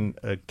worked on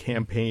a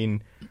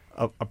campaign,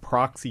 a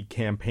proxy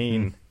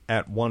campaign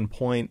at one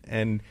point.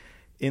 And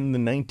in the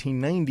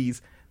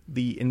 1990s,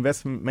 the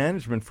investment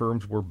management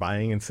firms were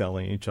buying and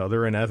selling each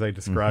other. And as I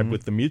described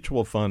with the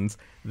mutual funds,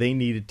 they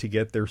needed to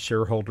get their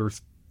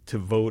shareholders to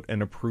vote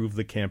and approve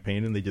the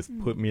campaign. And they just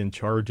put me in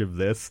charge of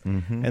this.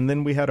 And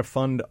then we had a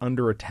fund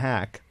under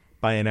attack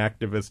by an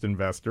activist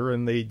investor.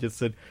 And they just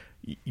said,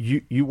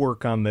 you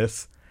work on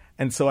this.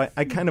 And so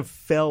I kind of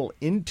fell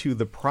into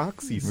the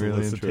proxy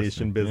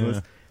solicitation business.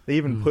 Yeah. They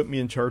even put me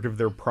in charge of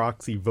their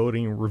proxy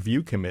voting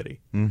review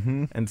committee.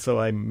 And so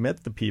I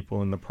met the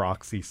people in the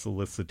proxy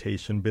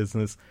solicitation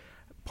business,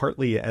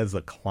 partly as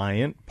a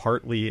client,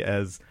 partly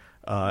as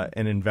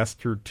an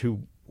investor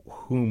to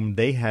whom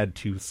they had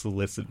to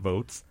solicit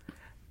votes.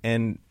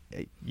 And,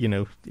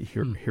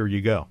 here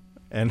you go.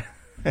 And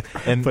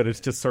but it's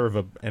just sort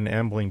of an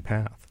ambling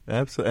path.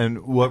 Absolutely.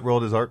 And what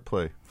role does art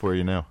play for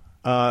you now?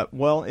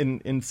 Well,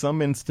 in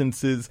some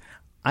instances,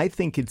 I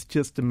think it's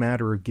just a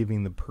matter of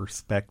giving the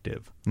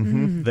perspective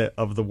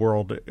of the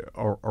world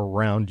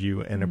around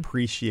you and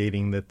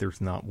appreciating that there's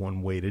not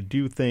one way to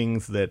do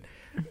things, that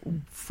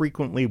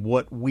frequently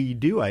what we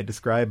do I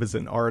describe as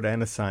an art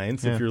and a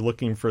science. If you're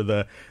looking for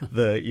the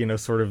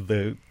sort of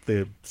the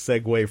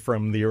segue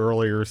from the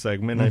earlier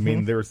segment, I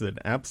mean, there's an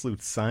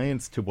absolute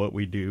science to what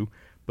we do,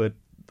 but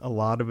a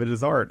lot of it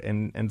is art.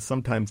 And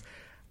sometimes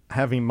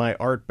having my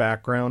art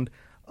background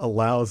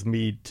allows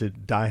me to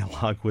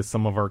dialogue with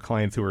some of our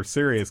clients who are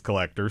serious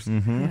collectors.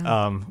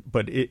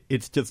 But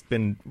it's just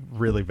been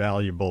really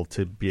valuable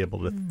to be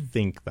able to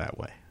think that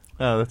way.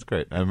 Oh, that's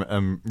great.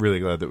 I'm really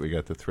glad that we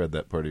got to thread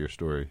that part of your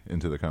story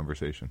into the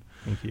conversation.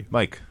 Thank you.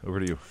 Mike, over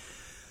to you.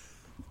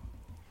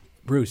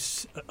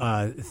 Bruce,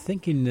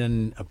 thinking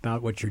then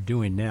about what you're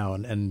doing now,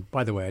 and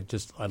by the way,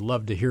 I'd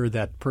love to hear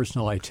that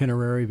personal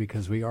itinerary,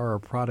 because we are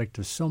a product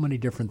of so many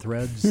different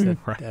threads that,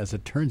 as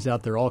it turns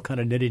out, they're all kind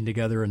of knitting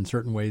together in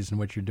certain ways in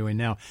what you're doing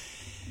now.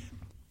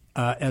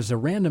 As a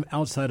random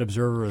outside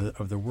observer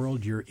of the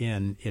world you're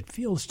in, it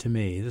feels to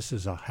me, this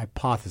is a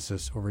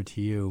hypothesis over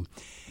to you,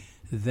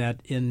 that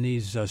in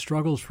these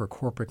struggles for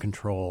corporate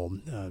control,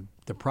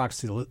 the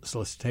proxy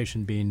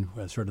solicitation being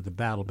sort of the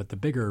battle, but the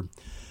bigger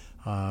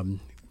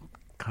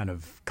kind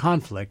of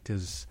conflict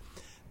is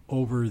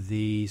over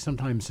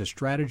sometimes the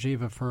strategy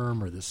of a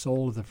firm or the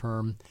soul of the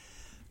firm,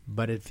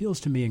 but it feels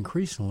to me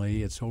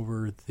increasingly it's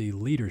over the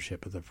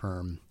leadership of the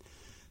firm.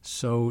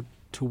 So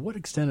to what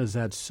extent is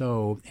that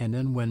so? And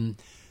then when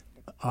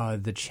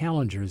the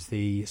challengers,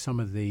 some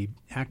of the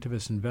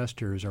activist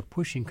investors are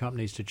pushing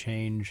companies to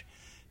change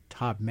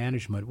top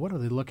management, what are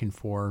they looking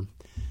for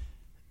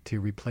to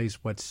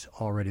replace what's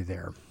already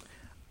there?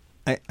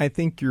 I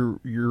think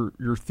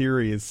your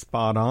theory is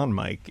spot on,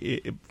 Mike,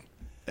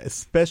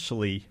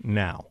 especially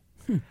now.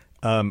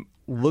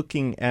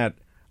 Looking at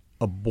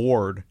a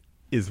board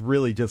is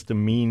really just a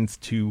means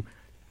to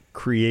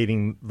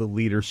creating the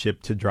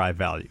leadership to drive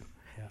value.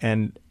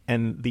 Yeah.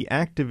 And the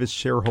activist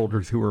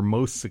shareholders who are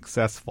most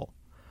successful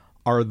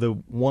are the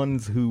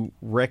ones who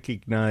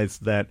recognize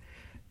that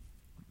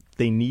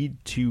they need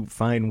to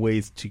find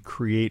ways to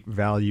create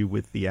value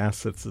with the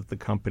assets that the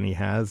company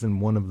has, and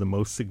one of the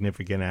most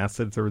significant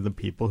assets are the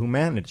people who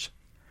manage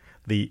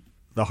the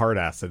hard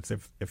assets,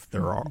 if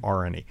there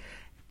are any.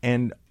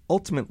 And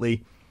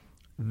ultimately,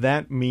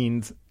 that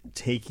means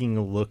taking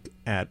a look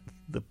at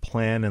the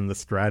plan and the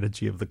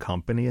strategy of the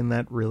company, and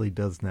that really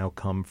does now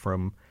come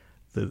from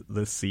the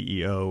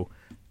CEO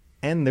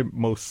and the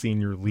most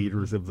senior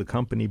leaders of the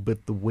company,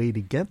 but the way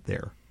to get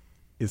there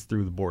is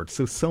through the board.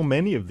 So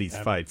many of these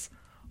fights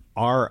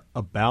are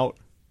about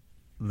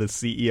the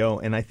CEO,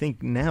 and I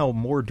think now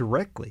more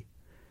directly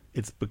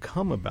it's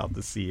become about the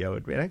CEO.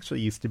 It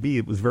actually used to be.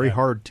 It was very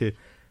hard to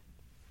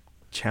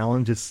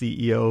challenge a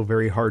CEO,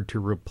 very hard to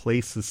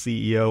replace the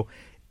CEO.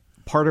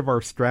 Part of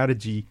our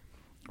strategy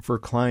for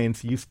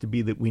clients used to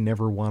be that we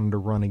never wanted to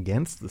run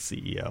against the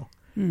CEO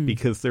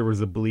because there was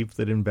a belief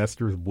that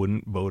investors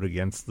wouldn't vote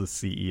against the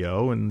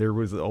CEO, and there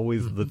was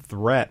always the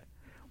threat,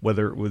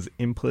 whether it was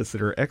implicit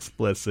or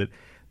explicit,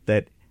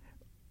 that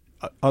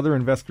other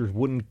investors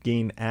wouldn't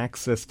gain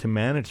access to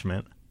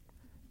management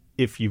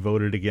if you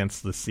voted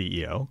against the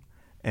CEO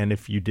and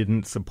if you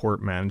didn't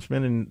support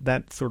management. And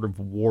that sort of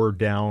wore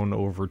down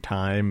over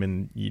time,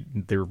 and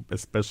they're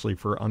especially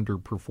for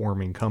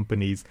underperforming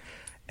companies.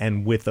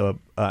 And with an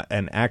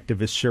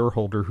activist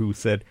shareholder who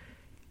said,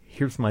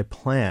 here's my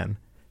plan,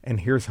 and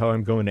here's how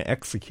I'm going to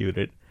execute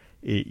it.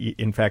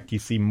 In fact, you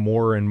see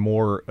more and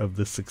more of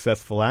the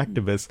successful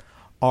activists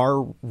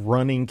are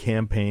running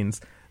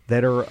campaigns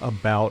that are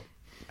about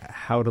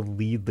how to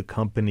lead the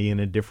company in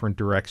a different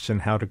direction,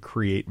 how to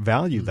create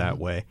value that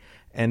way.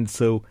 And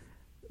so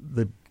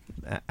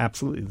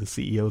absolutely the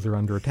CEOs are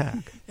under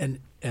attack.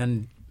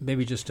 And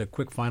maybe just a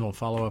quick final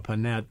follow-up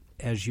on that.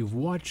 As you've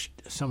watched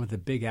some of the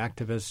big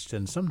activists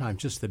and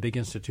sometimes just the big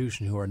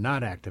institution who are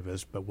not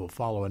activists but will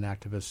follow an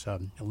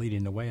activist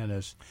leading the way on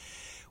this,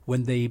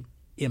 when they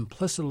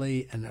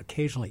implicitly and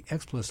occasionally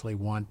explicitly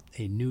want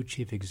a new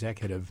chief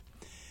executive,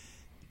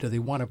 do they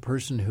want a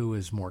person who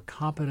is more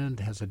competent,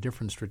 has a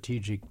different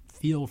strategic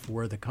feel for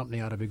where the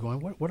company ought to be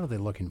going? What are they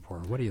looking for?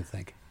 What do you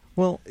think?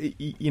 Well,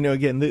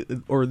 again,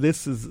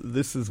 this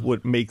is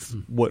what makes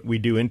what we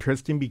do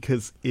interesting,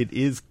 because it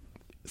is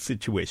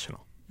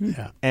situational.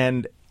 Yeah.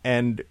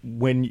 And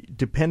when,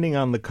 depending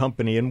on the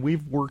company, and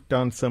we've worked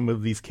on some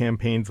of these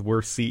campaigns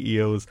where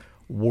CEOs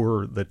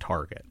were the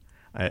target.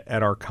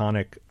 At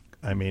Arconic,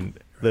 I mean,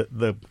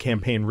 the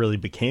campaign really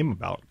became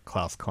about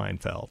Klaus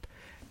Kleinfeld.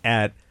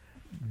 At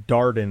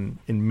Darden,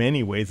 in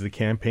many ways, the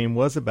campaign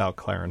was about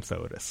Clarence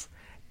Otis.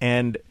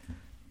 And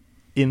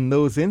in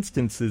those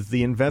instances,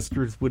 the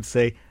investors would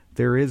say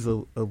there is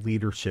a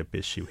leadership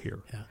issue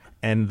here,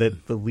 and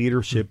that the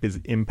leadership is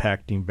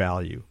impacting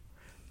value.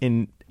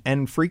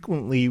 And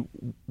frequently,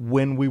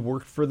 when we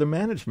worked for the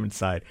management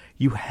side,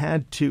 you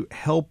had to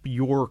help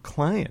your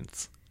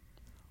clients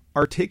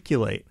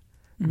articulate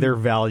their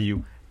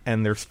value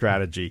and their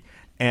strategy.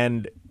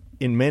 And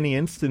in many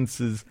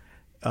instances,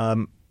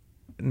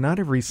 not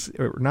every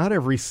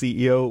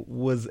CEO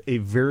was a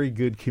very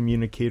good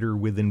communicator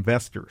with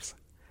investors.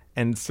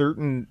 And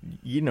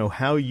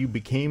how you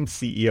became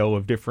CEO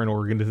of different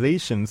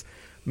organizations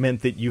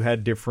meant that you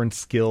had different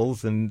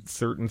skills, and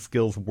certain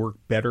skills work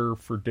better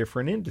for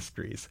different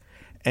industries.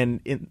 And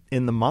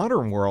in the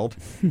modern world,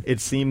 it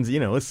seems, a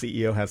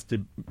CEO has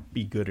to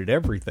be good at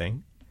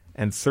everything.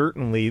 And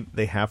certainly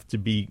they have to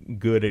be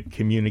good at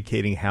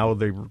communicating how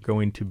they're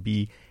going to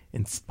be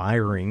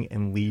inspiring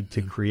and lead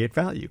to create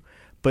value.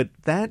 But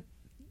that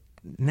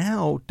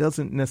now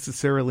doesn't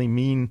necessarily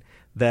mean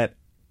that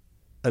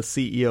a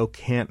CEO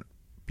can't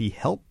be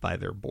helped by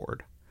their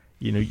board.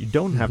 You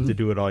don't have to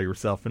do it all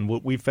yourself. And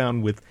what we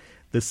found with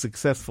the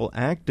successful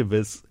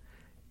activists,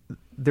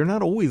 they're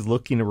not always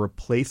looking to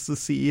replace the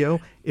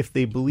CEO if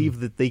they believe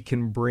that they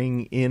can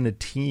bring in a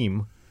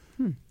team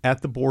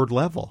at the board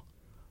level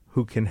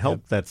who can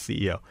help that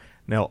CEO.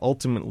 Now,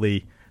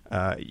 ultimately,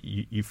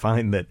 you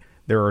find that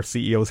there are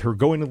CEOs who are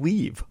going to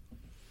leave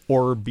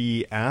or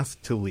be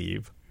asked to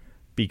leave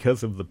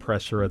because of the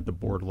pressure at the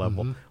board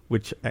level,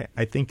 which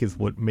I think is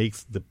what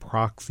makes the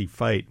proxy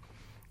fight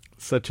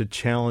such a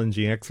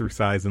challenging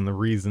exercise, and the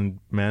reason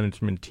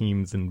management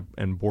teams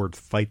and boards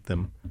fight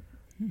them,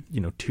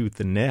 tooth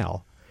and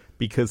nail,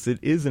 because it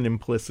is an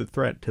implicit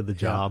threat to the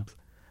jobs,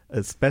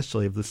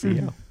 especially of the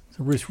CEO.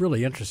 So it's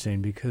really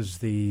interesting, because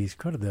the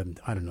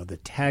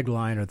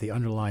tagline or the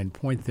underlying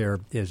point there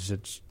is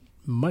it's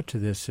much of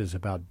this is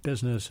about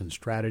business and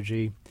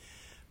strategy,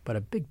 but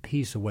a big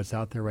piece of what's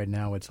out there right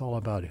now, it's all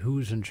about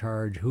who's in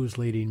charge, who's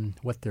leading,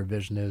 what their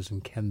vision is,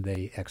 and can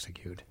they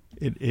execute.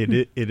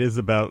 It is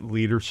about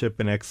leadership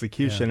and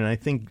execution, and I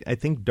think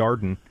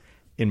Darden,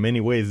 in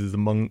many ways, is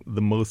among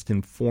the most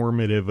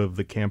informative of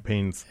the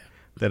campaigns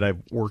that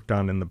I've worked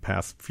on in the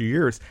past few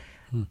years.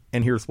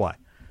 And here's why.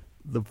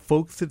 The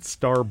folks at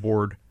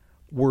Starboard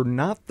were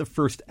not the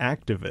first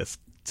activists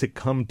to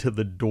come to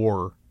the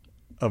door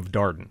of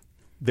Darden.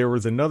 There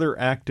was another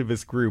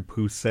activist group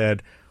who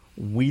said,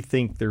 we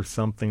think there's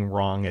something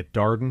wrong at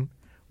Darden.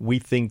 We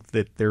think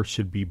that there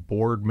should be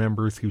board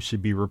members who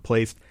should be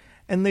replaced.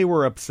 And they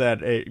were upset.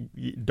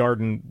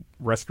 Darden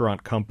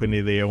restaurant company.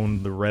 They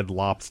own the Red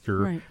Lobster.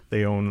 Right.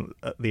 They own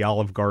the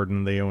Olive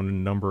Garden. They own a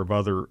number of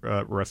other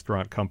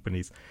restaurant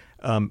companies.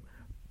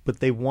 But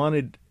they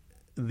wanted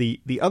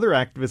the other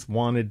activists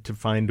wanted to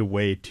find a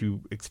way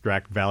to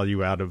extract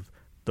value out of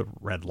the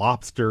Red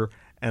Lobster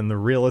and the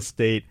real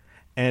estate.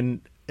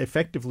 And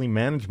effectively,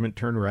 management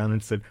turned around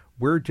and said,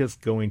 we're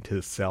just going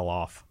to sell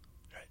off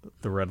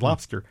the Red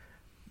Lobster.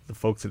 The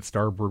folks at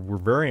Starboard were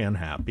very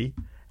unhappy,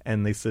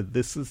 and they said,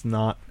 this is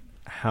not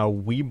how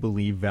we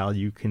believe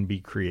value can be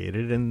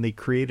created. And they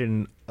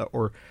created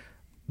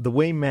the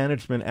way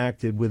management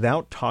acted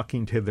without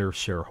talking to their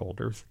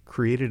shareholders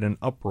created an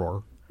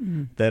uproar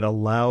that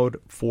allowed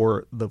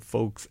for the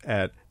folks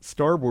at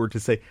Starboard to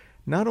say,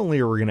 not only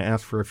are we going to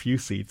ask for a few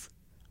seats,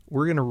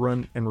 we're going to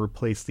run and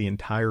replace the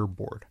entire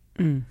board.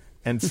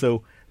 And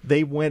so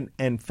they went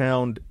and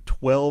found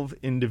 12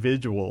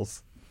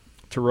 individuals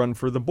to run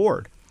for the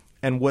board.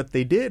 And what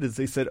they did is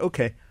they said,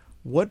 okay,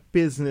 what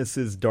businesses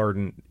is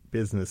Darden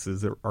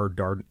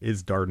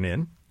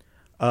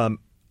in?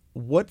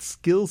 What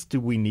skills do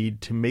we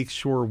need to make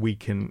sure we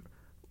can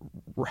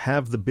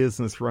have the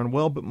business run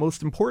well? But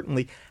most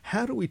importantly,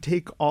 how do we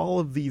take all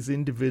of these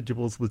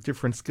individuals with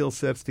different skill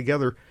sets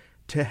together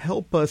to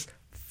help us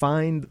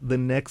find the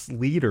next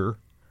leader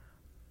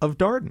of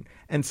Darden?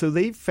 And so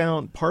they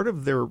found part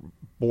of their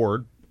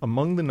board.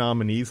 Among the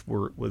nominees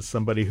was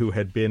somebody who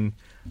had been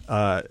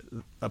a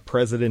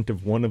president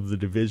of one of the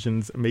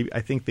divisions, maybe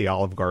I think the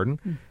Olive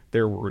Garden.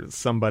 There was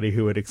somebody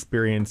who had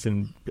experience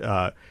in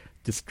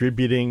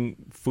distributing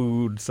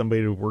food,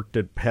 somebody who worked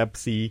at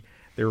Pepsi.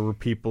 There were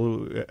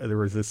people, there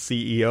was a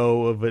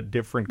CEO of a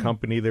different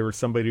company. There was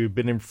somebody who had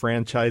been in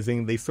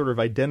franchising. They sort of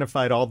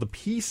identified all the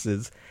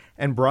pieces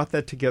and brought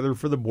that together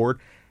for the board.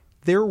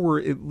 There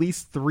were at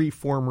least 3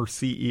 former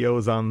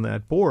CEOs on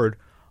that board,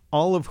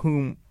 all of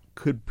whom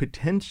could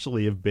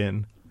potentially have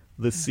been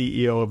the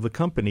CEO of the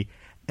company.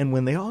 And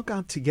when they all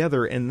got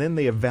together and then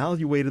they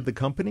evaluated the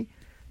company,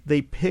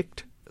 they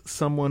picked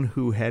someone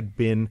who had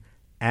been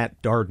at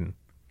Darden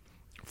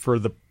for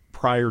the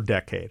prior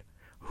decade,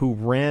 who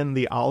ran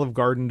the Olive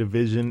Garden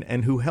division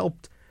and who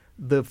helped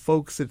the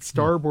folks at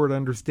Starboard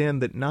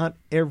understand that not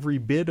every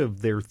bit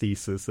of their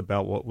thesis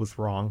about what was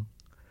wrong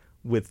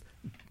with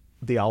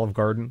the Olive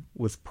Garden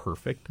was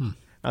perfect.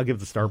 I'll give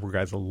the Starboard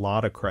guys a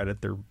lot of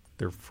credit. They're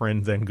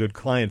friends and good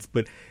clients,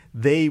 but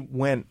they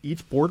went,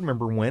 each board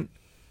member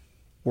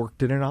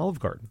worked in an Olive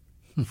Garden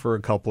for a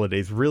couple of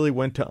days, really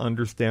went to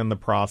understand the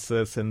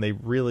process, and they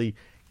really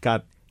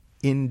got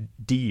in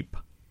deep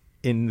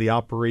in the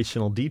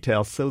operational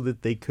details so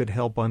that they could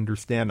help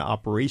understand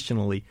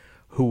operationally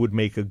who would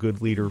make a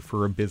good leader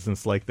for a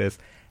business like this,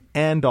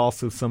 and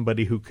also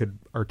somebody who could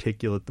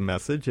articulate the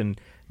message and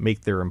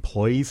make their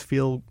employees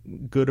feel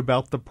good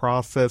about the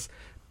process,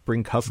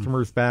 bring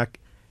customers back.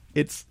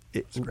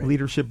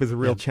 Leadership is a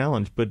real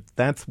challenge, but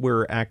that's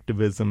where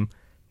activism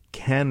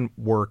can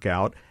work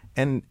out.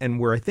 And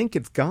where I think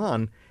it's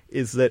gone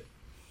is that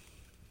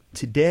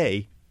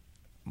today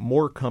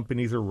more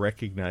companies are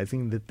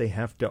recognizing that they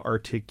have to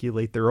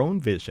articulate their own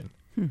vision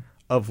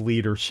of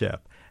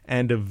leadership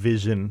and a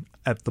vision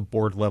at the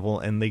board level,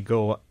 and they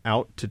go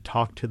out to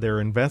talk to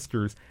their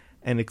investors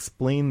and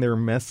explain their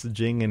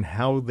messaging and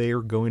how they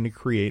are going to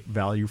create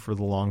value for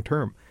the long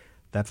term.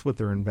 That's what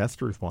their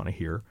investors want to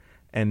hear.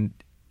 And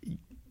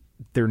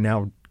they're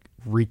now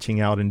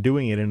reaching out and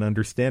doing it and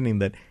understanding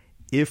that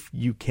if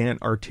you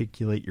can't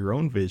articulate your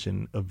own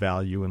vision of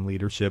value and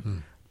leadership,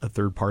 a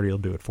third party will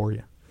do it for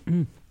you.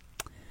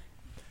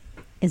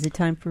 Is it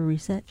time for a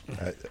reset?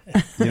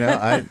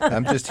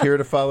 I'm just here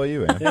to follow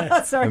you,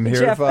 Ann. Sorry, I'm here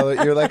Jeff. to follow.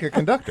 You're like a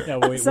conductor.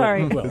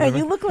 Sorry.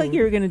 You look like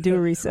you were going to do a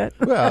reset.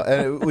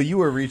 Well, you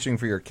were reaching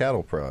for your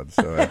cattle prod.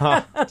 So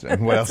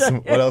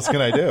what else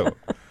can I do?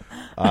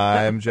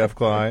 I'm Jeff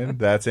Klein.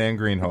 That's Ann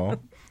Greenhall.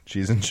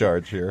 She's in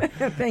charge here.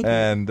 Thank you.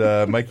 And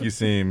Mike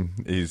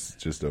Useem, he's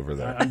just over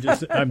there.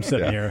 I'm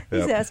sitting here.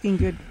 He's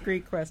asking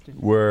great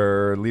questions.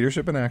 We're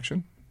Leadership in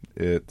Action.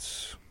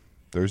 It's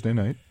Thursday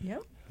night.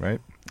 Yep. Right?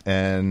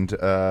 And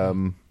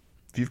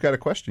if you've got a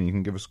question, you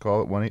can give us a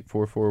call at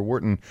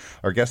 1-844-WHARTON.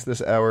 Our guest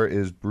this hour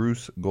is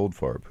Bruce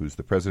Goldfarb, who's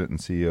the president and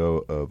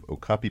CEO of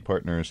Okapi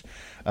Partners.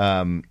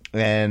 And,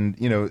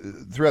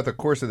 throughout the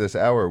course of this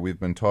hour, we've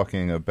been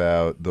talking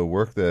about the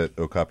work that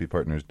Okapi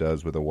Partners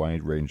does with a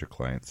wide range of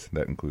clients.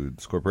 That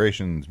includes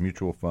corporations,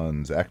 mutual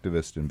funds,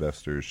 activist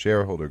investors,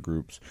 shareholder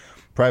groups,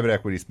 private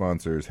equity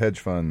sponsors, hedge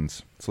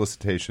funds,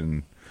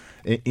 solicitation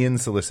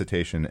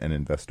and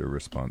investor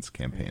response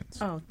campaigns.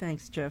 Oh,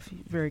 thanks, Jeff.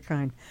 Very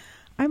kind.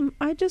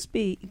 I'd just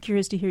be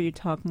curious to hear you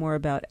talk more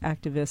about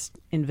activist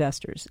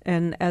investors.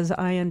 And as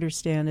I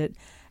understand it,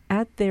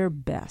 at their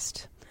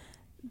best,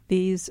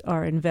 these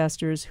are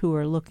investors who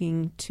are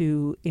looking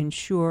to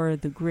ensure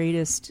the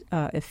greatest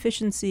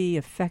efficiency,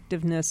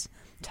 effectiveness,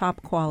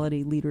 top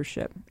quality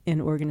leadership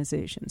in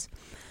organizations.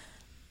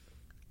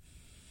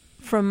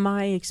 From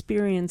my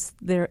experience,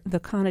 the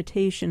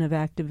connotation of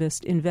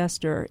activist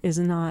investor is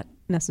not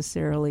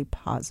necessarily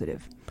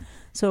positive.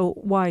 So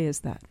why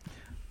is that?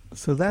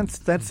 So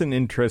that's an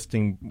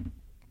interesting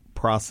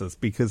process,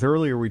 because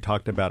earlier we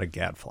talked about a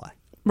gadfly.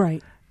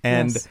 Right.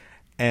 And Yes.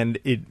 and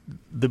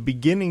the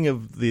beginning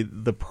of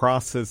the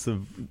process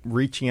of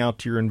reaching out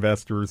to your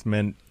investors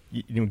meant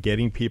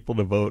getting people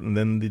to vote, and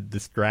then the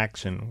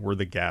distraction were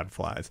the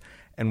gadflies.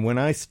 And when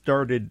I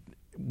started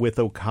with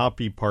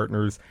Okapi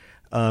Partners,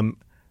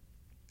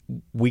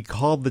 we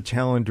called the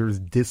challengers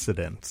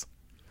dissidents.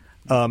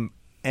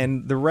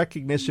 And the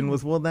recognition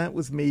was, well, that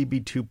was maybe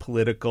too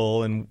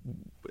political, and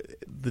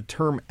the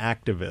term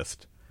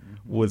activist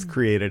was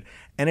created.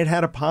 And it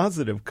had a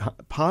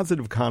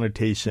positive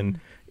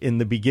connotation in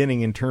the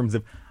beginning in terms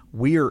of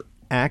we are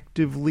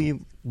actively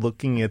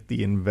looking at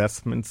the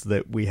investments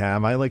that we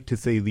have. I like to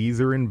say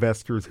these are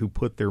investors who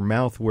put their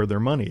mouth where their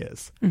money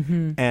is.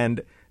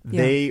 And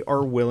they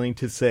are willing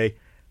to say,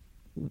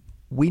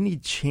 we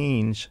need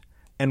change,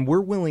 and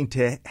we're willing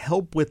to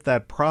help with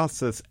that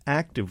process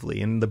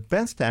actively. And the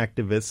best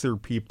activists are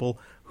people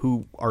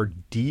who are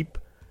deep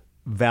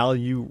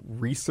value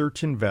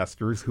research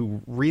investors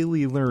who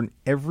really learn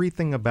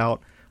everything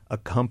about a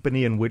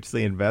company in which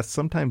they invest.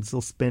 Sometimes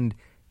they'll spend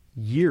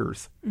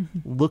years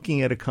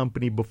looking at a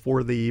company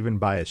before they even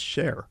buy a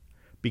share,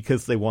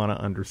 because they want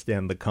to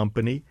understand the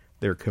company,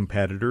 their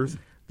competitors,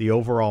 the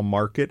overall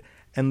market,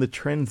 and the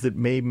trends that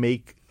may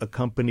make a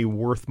company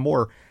worth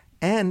more.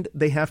 And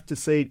they have to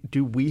say,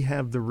 do we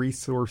have the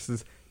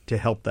resources to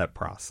help that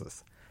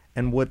process?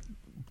 And what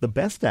the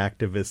best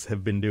activists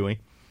have been doing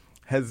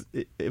has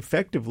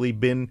effectively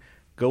been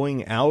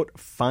going out,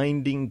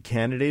 finding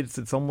candidates.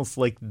 It's almost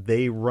like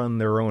they run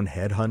their own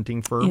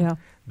headhunting firm. Yeah.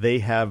 They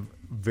have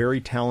very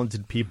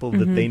talented people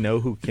that they know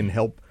who can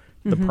help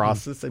the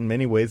process. In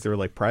many ways, they're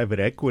like private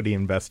equity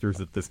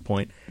investors at this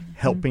point,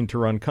 helping to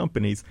run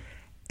companies.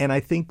 And I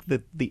think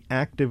that the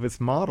activist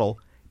model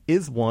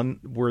is one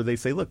where they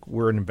say, look,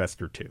 we're an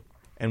investor too,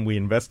 and we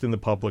invest in the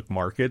public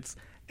markets,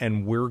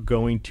 and we're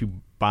going to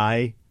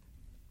buy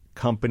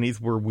companies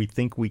where we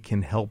think we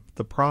can help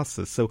the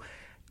process. So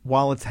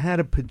while it's had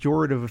a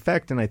pejorative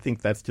effect, and I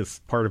think that's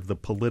just part of the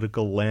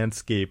political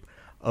landscape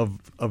of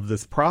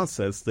this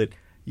process, that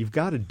you've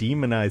got to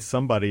demonize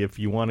somebody if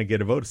you want to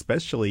get a vote,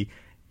 especially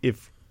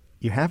if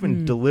you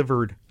haven't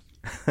delivered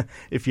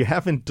if you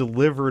haven't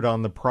delivered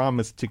on the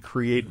promise to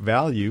create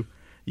value.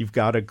 You've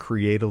got to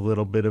create a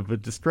little bit of a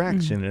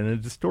distraction and a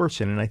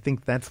distortion. And I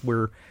think that's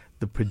where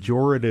the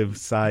pejorative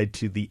side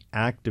to the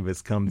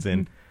activist comes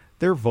in.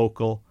 They're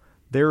vocal.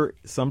 They're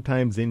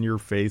sometimes in your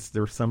face.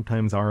 They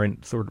sometimes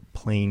aren't sort of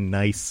playing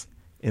nice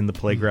in the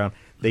playground.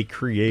 They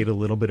create a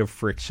little bit of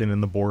friction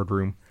in the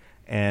boardroom.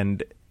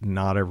 And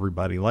not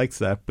everybody likes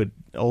that. But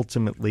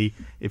ultimately,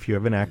 if you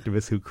have an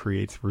activist who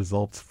creates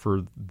results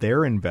for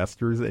their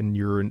investors and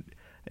you're an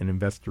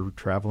investor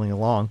traveling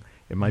along,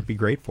 it might be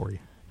great for you.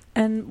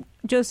 And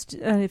just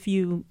if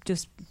you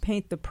just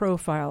paint the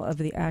profile of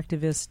the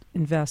activist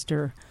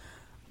investor,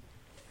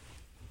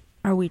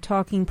 are we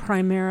talking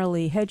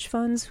primarily hedge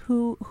funds?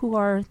 Who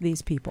are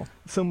these people?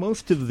 So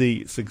most of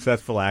the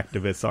successful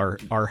activists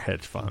are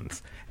hedge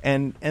funds,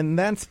 and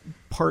that's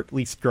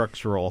partly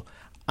structural.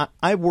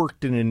 I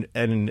worked in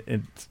a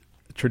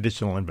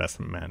traditional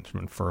investment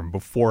management firm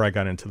before I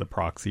got into the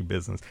proxy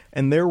business,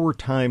 and there were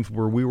times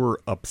where we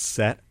were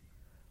upset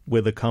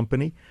with a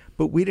company,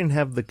 but we didn't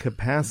have the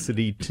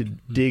capacity to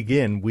dig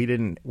in.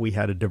 We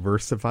had a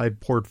diversified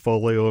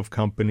portfolio of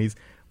companies.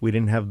 We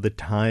didn't have the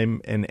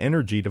time and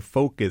energy to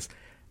focus.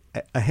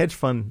 A hedge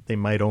fund, they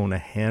might own a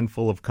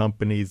handful of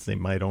companies. They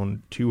might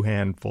own 2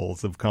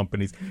 handfuls of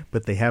companies,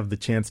 but they have the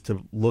chance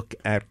to look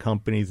at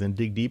companies and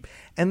dig deep.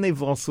 And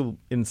they've also,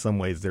 in some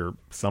ways,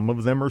 some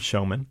of them are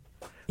showmen.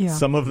 Yeah.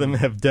 Some of them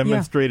have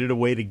demonstrated a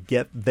way to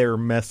get their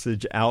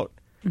message out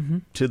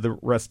to the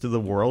rest of the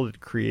world. It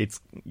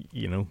creates,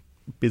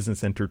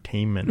 business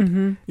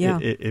entertainment,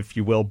 if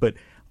you will. But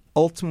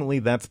ultimately,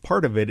 that's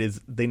part of it,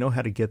 is they know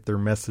how to get their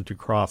message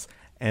across,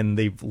 and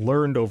they've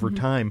learned over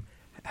time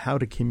how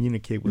to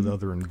communicate with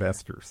other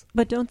investors.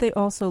 But don't they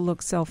also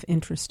look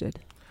self-interested?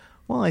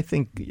 Well, I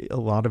think a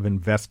lot of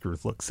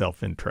investors look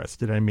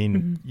self-interested. I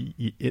mean,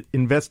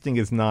 investing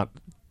is not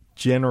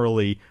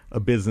generally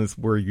a business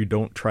where you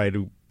don't try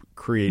to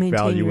create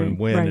value and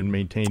win and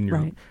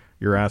maintain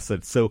your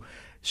assets. So,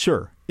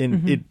 sure,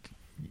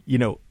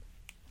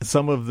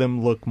 some of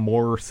them look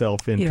more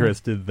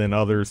self-interested than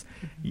others.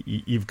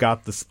 You've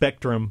got the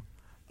spectrum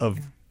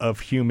of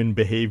human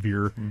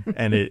behavior,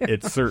 and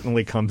it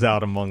certainly comes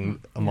out among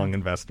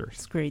investors.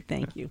 That's great.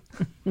 Thank you.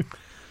 All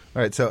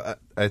right, so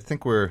I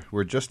think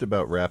we're just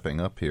about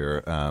wrapping up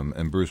here.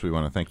 And Bruce, we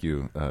want to thank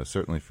you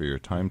certainly for your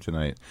time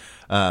tonight.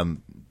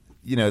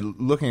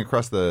 Looking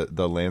across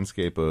the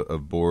landscape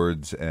of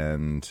boards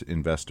and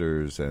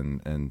investors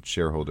and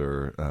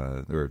shareholder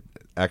or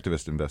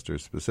activist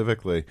investors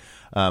specifically,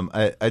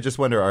 I just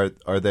wonder,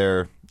 are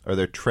there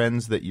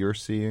trends that you're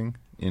seeing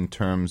in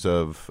terms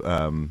of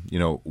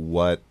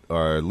what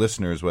our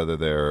listeners, whether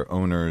they're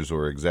owners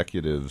or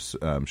executives,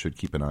 should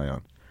keep an eye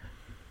on?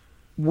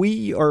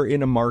 We are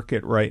in a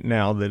market right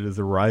now that is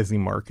a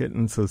rising market,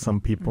 and so some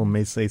people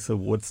may say, so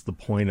what's the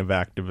point of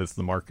activists?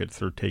 The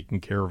markets are taking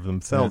care of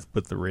themselves.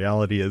 But the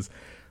reality is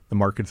the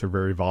markets are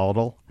very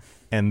volatile.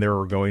 and there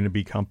are going to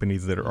be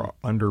companies that are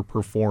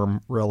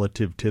underperform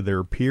relative to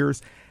their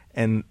peers.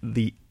 And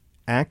the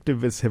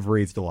activists have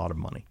raised a lot of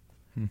money.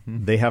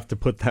 They have to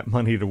put that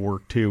money to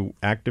work too.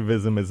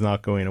 Activism is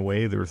not going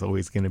away. There's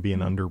always going to be an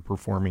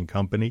underperforming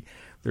company.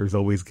 There's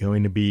always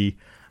going to be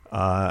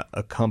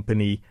a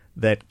company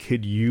that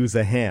could use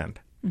a hand.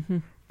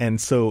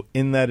 And so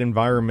in that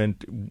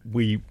environment,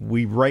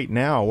 we right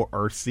now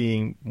are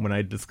seeing, when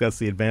I discuss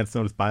the advance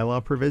notice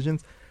bylaw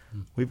provisions,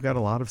 we've got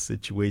a lot of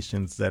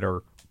situations that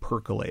are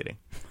percolating.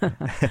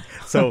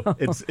 So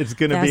it's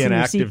going to be an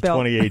active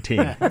 2018.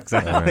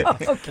 Exactly.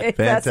 Okay, Fantastic.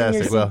 fasten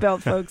your Well,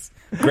 seatbelt, folks.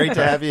 Great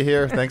to have you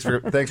here.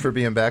 Thanks for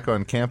being back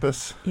on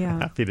campus. Yeah.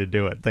 Happy to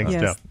do it. Thanks,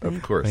 Yes, Jeff.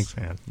 Of course. Thanks,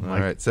 man. All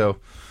right. So,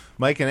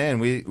 Mike and Ann,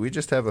 we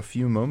just have a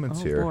few moments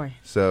Oh, here. boy.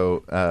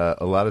 So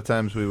a lot of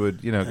times we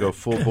would go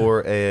full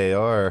bore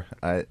AAR.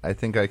 I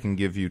think I can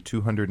give you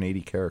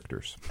 280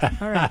 characters.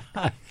 All right.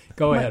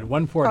 Go ahead.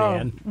 140, Oh,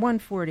 Ann.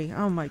 140.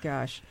 Oh, my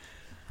gosh.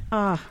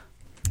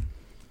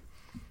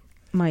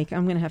 Mike,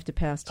 I'm going to have to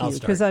pass to I'll you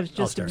start. because I've I'll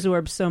just start.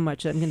 absorbed so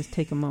much. I'm going to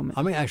take a moment.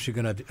 I'm actually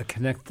going to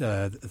connect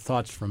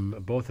thoughts from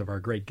both of our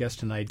great guests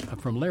tonight.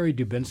 From Larry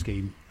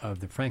Dubinsky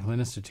of the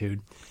Franklin Institute,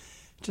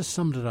 just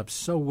summed it up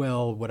so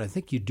well, what I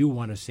think you do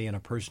want to see in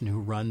a person who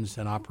runs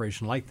an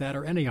operation like that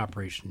or any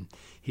operation.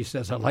 He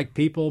says, I like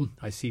people.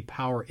 I see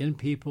power in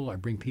people. I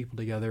bring people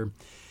together.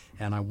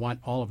 And I want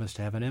all of us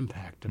to have an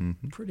impact. A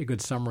pretty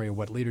good summary of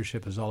what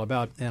leadership is all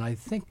about. And I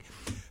think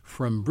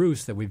from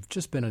Bruce that we've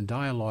just been in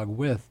dialogue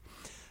with,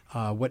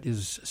 what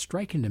is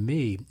striking to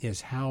me is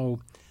how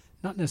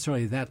not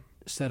necessarily that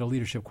set of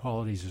leadership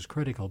qualities is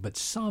critical, but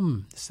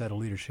some set of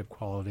leadership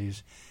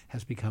qualities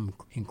has become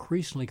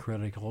increasingly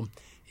critical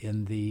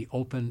in the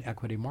open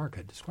equity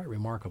market. It's quite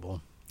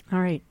remarkable. All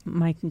right,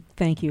 Mike,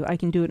 thank you. I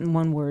can do it in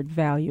one word,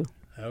 value.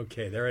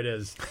 Okay, there it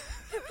is.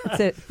 That's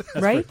it,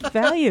 right?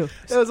 Value.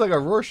 That was like a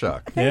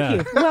Rorschach. Thank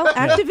you. Well,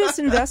 activist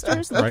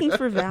investors looking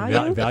for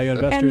value. Value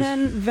investors. And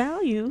then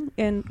value,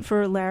 and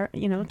for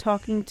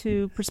talking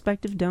to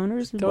prospective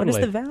donors, what is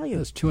the value?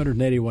 That's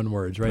 281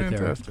 words right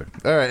Fantastic.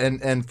 All right,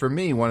 and for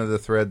me, one of the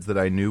threads that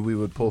I knew we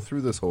would pull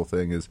through this whole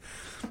thing is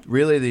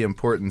really the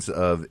importance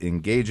of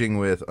engaging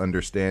with,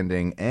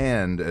 understanding,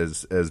 and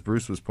as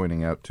Bruce was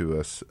pointing out to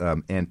us,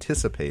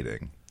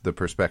 anticipating the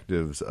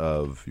perspectives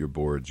of your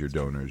boards, your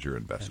donors, your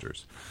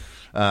investors.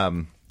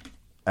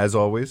 As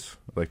always,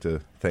 I'd like to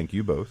thank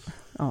you both.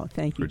 Oh,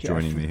 thank you, for Jeff.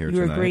 joining me here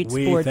You're tonight. a great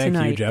We sport thank you,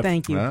 tonight. Jeff.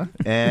 Thank you.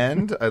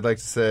 And I'd like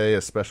to say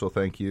a special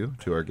thank you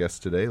to our guests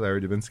today, Larry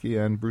Dubinsky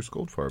and Bruce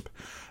Goldfarb.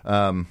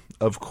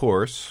 Of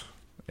course,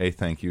 a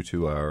thank you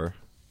to our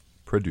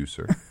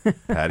producer,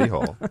 Patty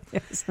Hall,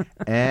 Yes.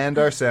 and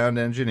our sound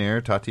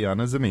engineer,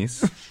 Tatiana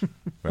Zamis.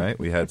 Right?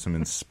 We had some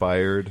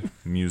inspired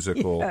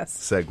musical Yes.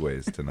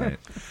 segues tonight.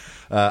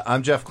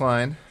 I'm Jeff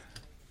Klein,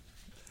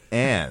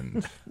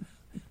 and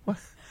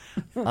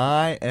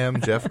I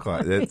am Jeff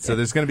Klein. So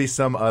there's going to be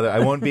some other. I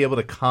won't be able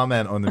to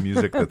comment on the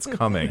music that's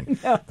coming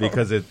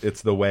because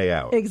it's the way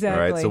out.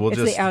 Exactly. All right? So we'll It's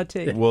just the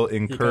outtake. we'll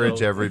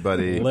encourage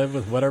everybody Live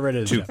with whatever it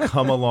is. to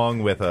come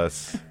along with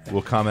us.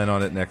 We'll comment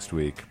on it next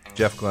week.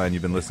 Jeff Klein,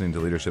 you've been listening to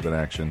Leadership in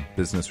Action,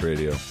 Business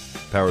Radio,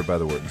 powered by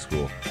the Wharton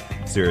School,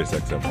 Sirius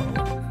XM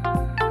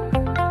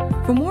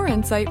 101. For more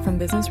insight from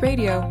Business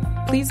Radio,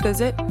 please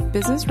visit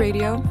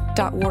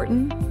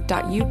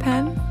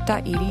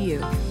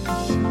businessradio.wharton.upenn.edu.